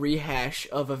just a rehash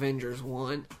of Avengers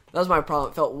 1. That was my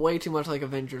problem. It felt way too much like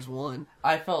Avengers 1.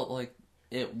 I felt like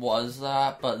it was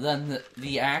that, but then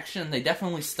the action, they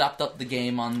definitely stepped up the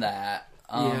game on that.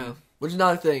 Yeah. Which is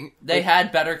another thing. They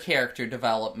had better character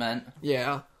development.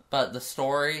 Yeah. But the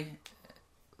story,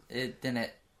 it didn't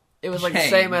It was like the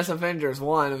same as Avengers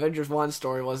 1. Avengers 1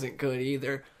 story wasn't good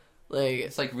either. Like,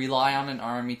 it's like rely on an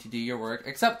army to do your work.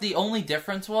 Except the only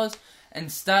difference was,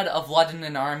 instead of letting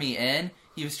an army in,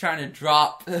 he was trying to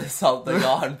drop something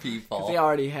on people. Because he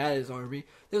already had his army.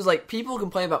 There was like, people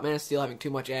complain about Man of Steel having too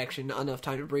much action, not enough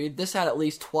time to breathe. This had at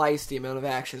least twice the amount of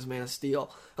action as Man of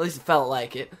Steel. At least it felt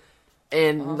like it.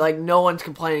 And, like, no one's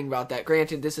complaining about that.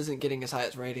 Granted, this isn't getting as high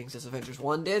as ratings as Avengers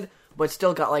 1 did, but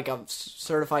still got, like, a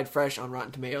certified fresh on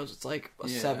Rotten Tomatoes. It's like a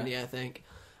 70, I think.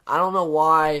 I don't know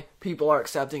why people are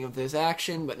accepting of this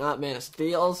action, but not Man of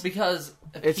Steel's. Because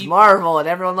it's Marvel, and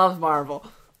everyone loves Marvel.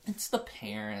 It's the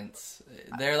parents.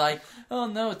 They're like, oh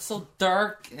no, it's so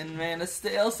dark in Man of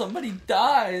Steel. Somebody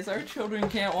dies. Our children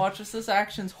can't watch this. This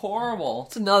action's horrible.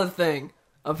 It's another thing.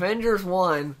 Avengers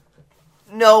 1,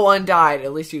 no one died.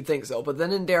 At least you'd think so. But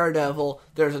then in Daredevil,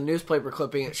 there's a newspaper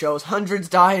clipping. It shows hundreds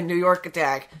die in New York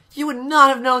attack. You would not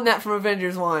have known that from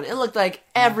Avengers 1. It looked like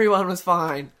everyone was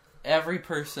fine. Every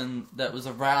person that was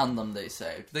around them, they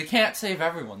saved. They can't save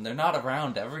everyone. They're not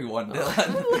around everyone. It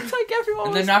looks like everyone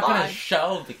and was they're not fine. going to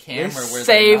show the camera where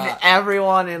saved they're not.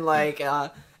 everyone in, like,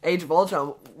 Age of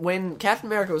Ultron. When Captain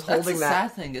America was holding That's the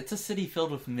sad thing. It's a city filled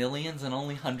with millions and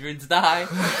only hundreds die.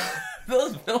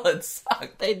 Those villains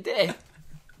suck. They did.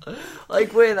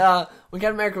 Like, when Captain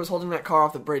America was holding that car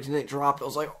off the bridge and it dropped, it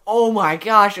was like, oh my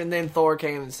gosh, and then Thor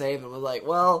came and saved him. It was like,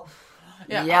 well...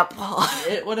 Yeah, yep.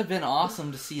 It would have been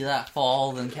awesome to see that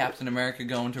fall, then Captain America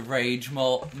go into rage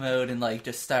mode and, like,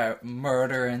 just start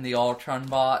murdering the Ultron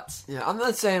bots. Yeah, I'm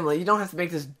not saying, like, you don't have to make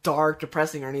this dark,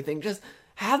 depressing or anything. Just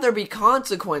have there be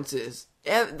consequences.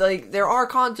 Like, there are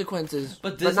consequences,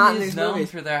 But Disney not in is these known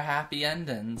movies. for their happy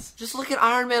endings. Just look at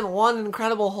Iron Man 1 and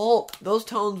Incredible Hulk. Those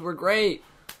tones were great.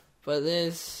 But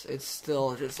this, it's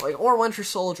still just like... Or Winter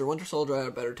Soldier. Winter Soldier had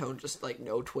a better tone, just like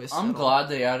no twist. I'm glad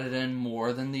they added in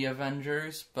more than the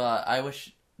Avengers, but I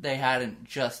wish they hadn't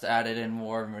just added in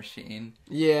War Machine.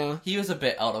 Yeah. He was a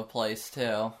bit out of place,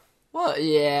 too. Well,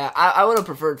 yeah. I would have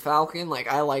preferred Falcon.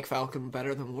 Like, I like Falcon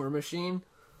better than War Machine.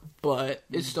 But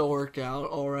it still worked out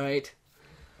alright.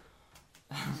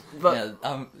 But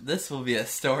Yeah, this will be a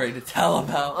story to tell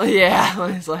about. yeah,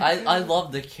 it's like, I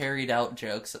love the carried out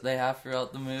jokes that they have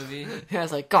throughout the movie. yeah,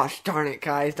 it's like, gosh darn it,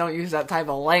 guys, don't use that type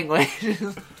of language.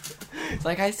 It's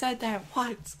like, I said that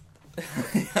once.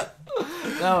 That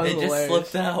was It just hilarious.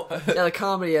 slipped out. Yeah, the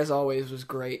comedy, as always, was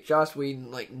great. Joss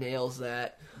Whedon, like, nails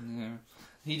that. Yeah.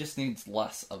 He just needs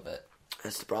less of it.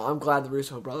 That's the problem. I'm glad the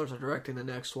Russo brothers are directing the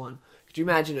next one. Could you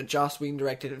imagine if Joss Whedon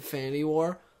directed Infinity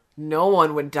War? No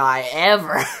one would die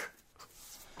ever.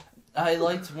 I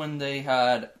liked when they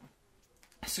had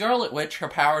Scarlet Witch. Her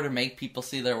power to make people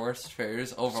see their worst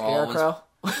fears overall Scarecrow?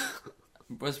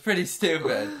 was pretty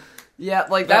stupid. Yeah,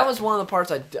 like, that was one of the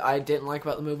parts I didn't like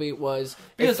about the movie, was it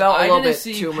Because felt a I little didn't bit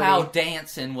see too how many...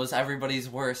 dancing was everybody's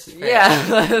worst fear. Yeah,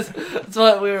 that's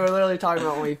what we were literally talking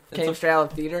about when we came straight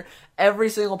out of theater. Every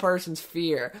single person's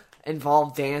fear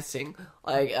involved dancing.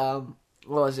 Like, what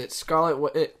was it?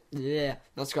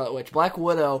 Not Scarlet Witch. Black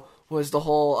Widow was the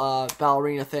whole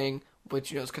ballerina thing,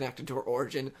 which, is connected to her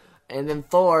origin. And then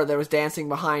Thor, there was dancing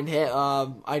behind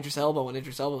Idris Elba when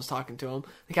Idris Elba was talking to him.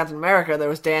 And Captain America, there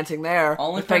was dancing there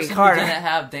Only with Peggy person Carter. who didn't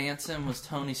have dancing was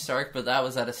Tony Stark, but that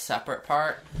was at a separate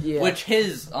part. Yeah. Which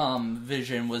his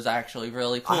vision was actually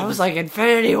really cool. I was like,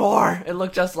 Infinity War! It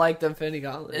looked just like the Infinity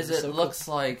Gauntlet. It so looks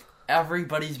like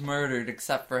everybody's murdered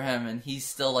except for him, and he's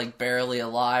still like barely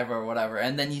alive or whatever.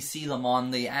 And then you see them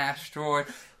on the asteroid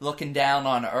looking down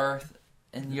on Earth,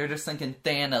 and you're just thinking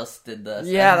Thanos did this.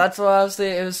 Yeah, and that's what I was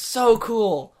thinking. It was so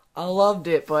cool. I loved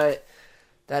it, but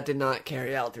that did not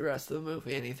carry out the rest of the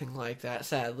movie, anything like that,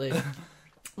 sadly. The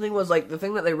thing was, like, the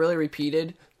thing that they really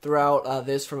repeated throughout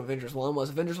this from Avengers 1 was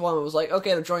Avengers 1 was like,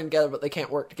 okay, they're joined together, but they can't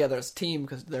work together as a team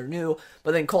because they're new.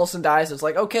 But then Coulson dies, it's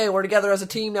like, okay, we're together as a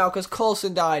team now because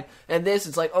Coulson died. And this,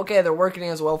 it's like, okay, they're working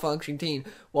as a well-functioning team.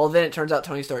 Well, then it turns out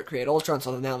Tony Stark created Ultron,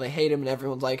 so now they hate him and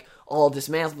everyone's, like, all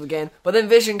dismantled again. But then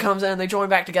Vision comes in and they join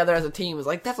back together as a team. It's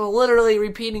like, that's literally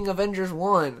repeating Avengers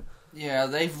 1. yeah,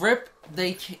 they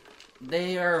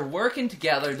are working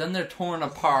together, then they're torn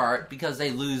apart because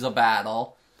they lose a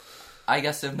battle. I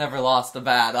guess they've never lost a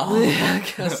battle. Yeah,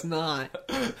 I guess not.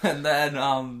 And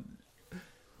then,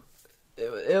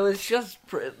 It was just...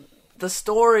 The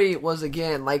story was,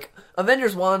 again, like,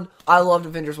 Avengers 1, I loved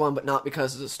Avengers 1, but not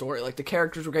because of the story. Like, the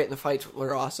characters were great and the fights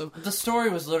were awesome. the story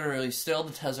was literally still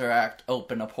the Tesseract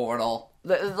open a portal.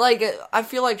 Like, I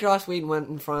feel like Joss Whedon went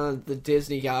in front of the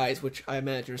Disney guys, which I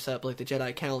imagine are set up like the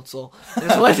Jedi Council, and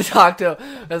just went to talk to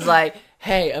them. It was like,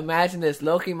 hey, imagine this,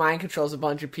 Loki mind controls a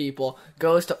bunch of people,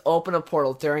 goes to open a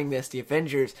portal during this, the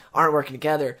Avengers aren't working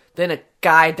together, then a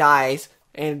guy dies,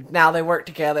 and now they work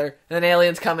together, and then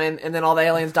aliens come in, and then all the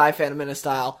aliens die Phantom Menace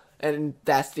style, and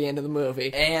that's the end of the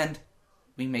movie. And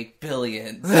we make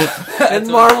billions. And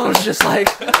Marvel was just like,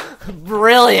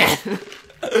 brilliant!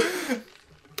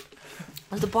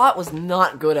 The plot was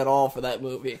not good at all for that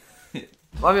movie.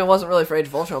 Well, I mean, it wasn't really for Age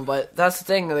of Ultron, but that's the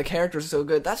thing, the characters are so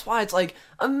good. That's why it's like,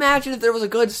 imagine if there was a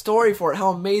good story for it,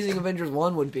 how amazing Avengers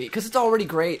 1 would be. Because it's already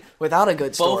great without a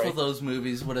good story. Both of those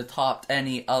movies would have topped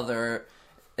any other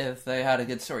if they had a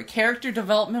good story. Character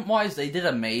development-wise, they did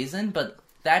amazing, but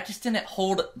that just didn't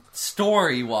hold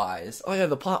story-wise. Oh yeah,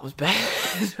 the plot was bad.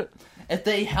 If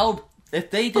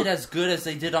they did as good as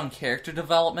they did on character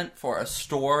development for a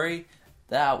story,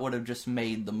 that would have just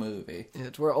made the movie.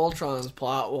 It's where Ultron's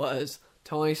plot was.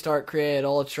 Tony Stark created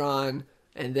Ultron,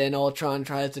 and then Ultron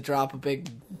tries to drop a big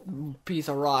piece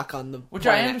of rock on the Which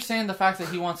planet. I understand the fact that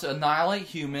he wants to annihilate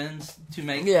humans to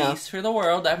make Yeah. peace for the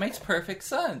world. That makes perfect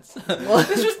sense.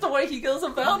 It's just the way he goes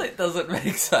about it doesn't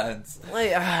make sense.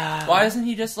 Like, Why doesn't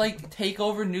he just, like, take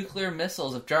over nuclear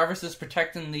missiles? If Jarvis is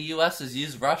protecting the U.S.'s,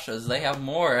 use Russia's. They have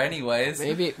more anyways.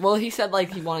 Maybe. Well, he said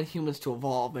like he wanted humans to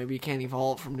evolve. Maybe he can't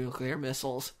evolve from nuclear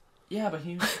missiles. Yeah, but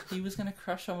he was going to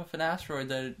crush them with an asteroid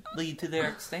that would lead to their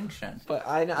extinction. But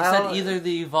I He said either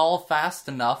they evolve fast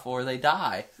enough or they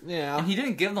die. Yeah. And he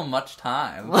didn't give them much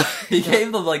time. He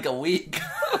gave them like a week.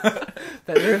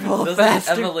 Better evolve Doesn't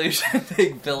faster. evolution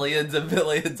take billions and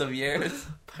billions of years?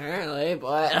 Apparently,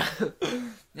 but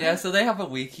Yeah, so they have a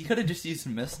week. He could have just used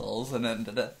missiles and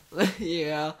ended it.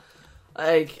 yeah.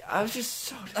 Like, I was just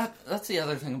so... That's the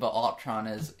other thing about Ultron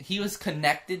is he was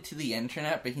connected to the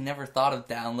internet, but he never thought of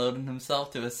downloading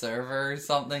himself to a server or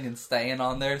something and staying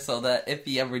on there so that if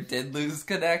he ever did lose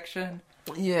connection...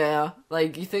 Yeah,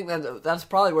 like, you think that's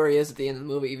probably where he is at the end of the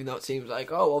movie, even though it seems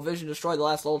like, oh, well, Vision destroyed the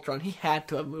last Ultron. He had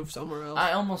to have moved somewhere else.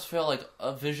 I almost feel like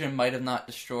a Vision might have not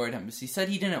destroyed him, because he said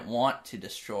he didn't want to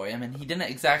destroy him, and he didn't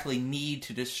exactly need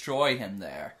to destroy him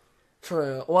there.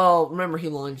 True. Well, remember, he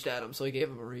lunged at him, so he gave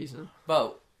him a reason.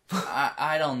 But,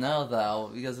 I don't know, though,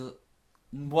 because...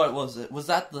 What was it? Was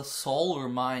that the Soul or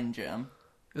Mind Gem?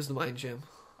 It was the Mind Gem.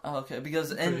 Oh, okay, because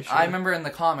Sure. I remember in the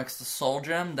comics, the Soul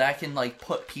Gem, that can, like,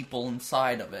 put people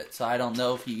inside of it, so I don't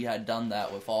know if he had done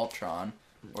that with Ultron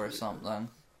or something.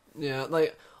 Yeah,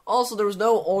 like, also, there was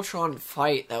no Ultron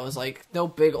fight that was, like, no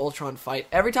big Ultron fight.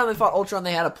 Every time they fought Ultron,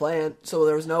 they had a plan, so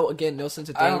there was no sense of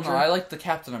danger. I don't know, I like the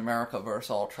Captain America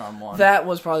vs. Ultron one. That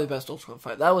was probably the best Ultron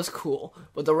fight. That was cool.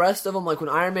 But the rest of them, like, when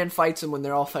Iron Man fights him, when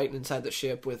they're all fighting inside the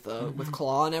ship with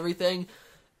Claw and everything...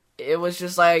 It was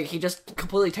just like, he just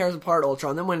completely tears apart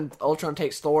Ultron. Then when Ultron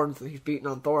takes Thor and he's beating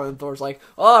on Thor, and Thor's like,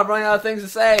 oh, I'm running out of things to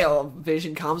say. Oh,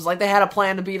 Vision comes. Like, they had a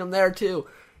plan to beat him there, too.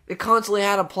 They constantly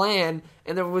had a plan,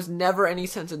 and there was never any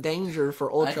sense of danger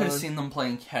for Ultron. I could have seen them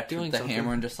playing catch with the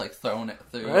hammer and just, like, throwing it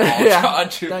through yeah,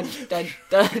 Ultron.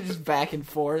 just back and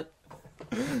forth.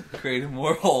 Creating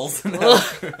more holes in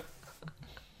it.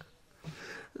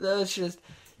 That's just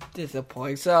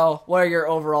disappointing. So, what are your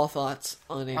overall thoughts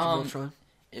on Age of Ultron?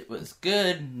 It was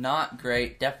good, not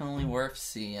great, definitely worth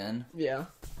seeing. Yeah.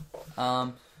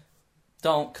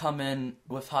 Don't come in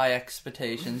with high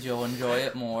expectations, you'll enjoy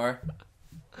it more.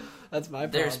 That's my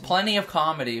problem. There's plenty of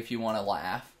comedy if you want to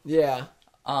laugh. Yeah.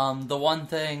 The one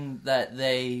thing that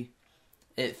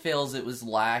it feels it was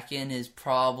lacking is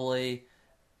probably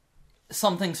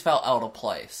some things felt out of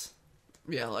place.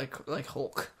 Yeah, like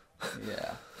Hulk.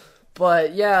 Yeah.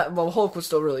 But yeah, well, Hulk was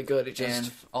still really good.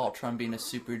 And Ultron being a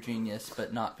super genius,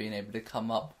 but not being able to come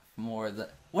up more than...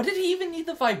 What did he even need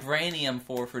the vibranium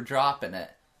for dropping it?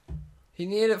 He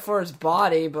needed it for his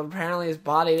body, but apparently his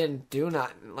body didn't do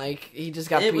nothing. Like, he just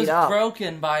got beat up. It was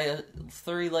broken by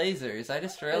 3 lasers. I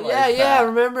just realized that. Yeah,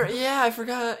 remember? Yeah, I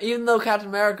forgot. Even though Captain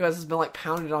America has been, like,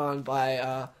 pounded on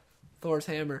by Thor's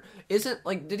hammer.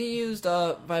 Did he use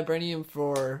vibranium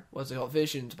for, what's it called,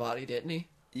 Vision's body, didn't he?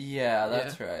 Yeah,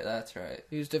 that's right.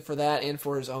 He used it for that and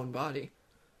for his own body.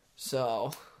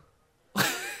 So...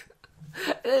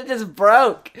 it just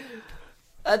broke.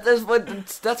 That's what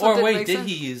or wait, did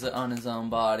he use it on his own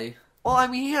body? Well, I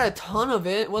mean, he had a ton of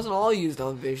it. It wasn't all used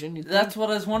on Vision. That's what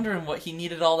I was wondering, what he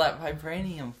needed all that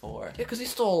vibranium for. Yeah, because he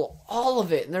stole all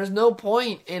of it, and there's no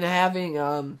point in having,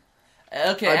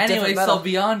 Okay, anyway, so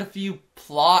beyond a few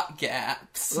plot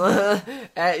gaps.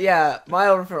 Yeah, my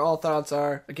overall thoughts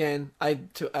are, again, I've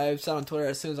said on Twitter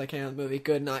as soon as I can on the movie,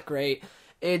 good, not great.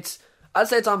 I'd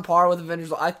say it's on par with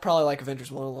Avengers. I probably like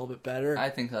Avengers 1 a little bit better. I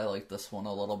think I like this one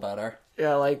a little better.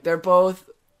 Yeah, like, they're both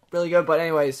really good, but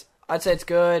anyways, I'd say it's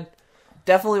good.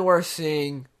 Definitely worth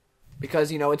seeing,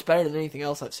 because, it's better than anything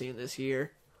else I've seen this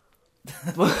year.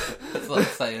 That's not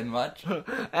saying much.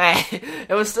 It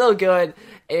was still good.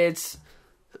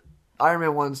 Iron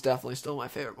Man 1's definitely still my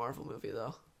favorite Marvel movie,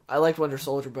 though. I liked Winter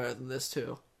Soldier better than this,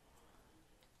 too.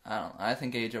 I don't know. I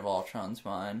think Age of Ultron's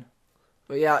mine.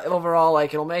 But yeah, overall,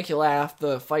 it'll make you laugh.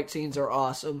 The fight scenes are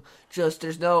awesome. Just,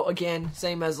 there's no, again,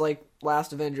 same as,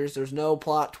 Last Avengers, there's no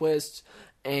plot twists,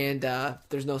 and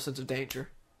there's no sense of danger.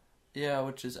 Yeah,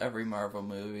 which is every Marvel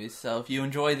movie. So if you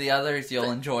enjoy the others,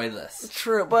 you'll enjoy this.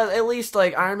 True, but at least,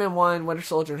 Iron Man 1, Winter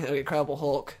Soldier, and Incredible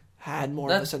Hulk had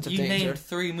more of a sense of danger. You named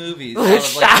 3 movies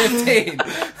out of 15.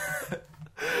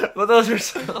 But those are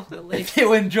some. If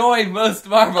you enjoy most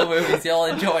Marvel movies, you'll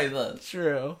enjoy this.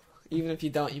 True. Even if you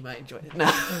don't, you might enjoy it. No.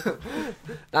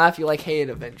 Not if you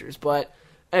hated Avengers. But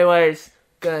anyways,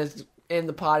 gonna end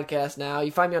the podcast now.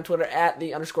 You find me on Twitter at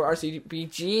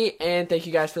 @the_RCBG, and thank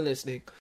you guys for listening.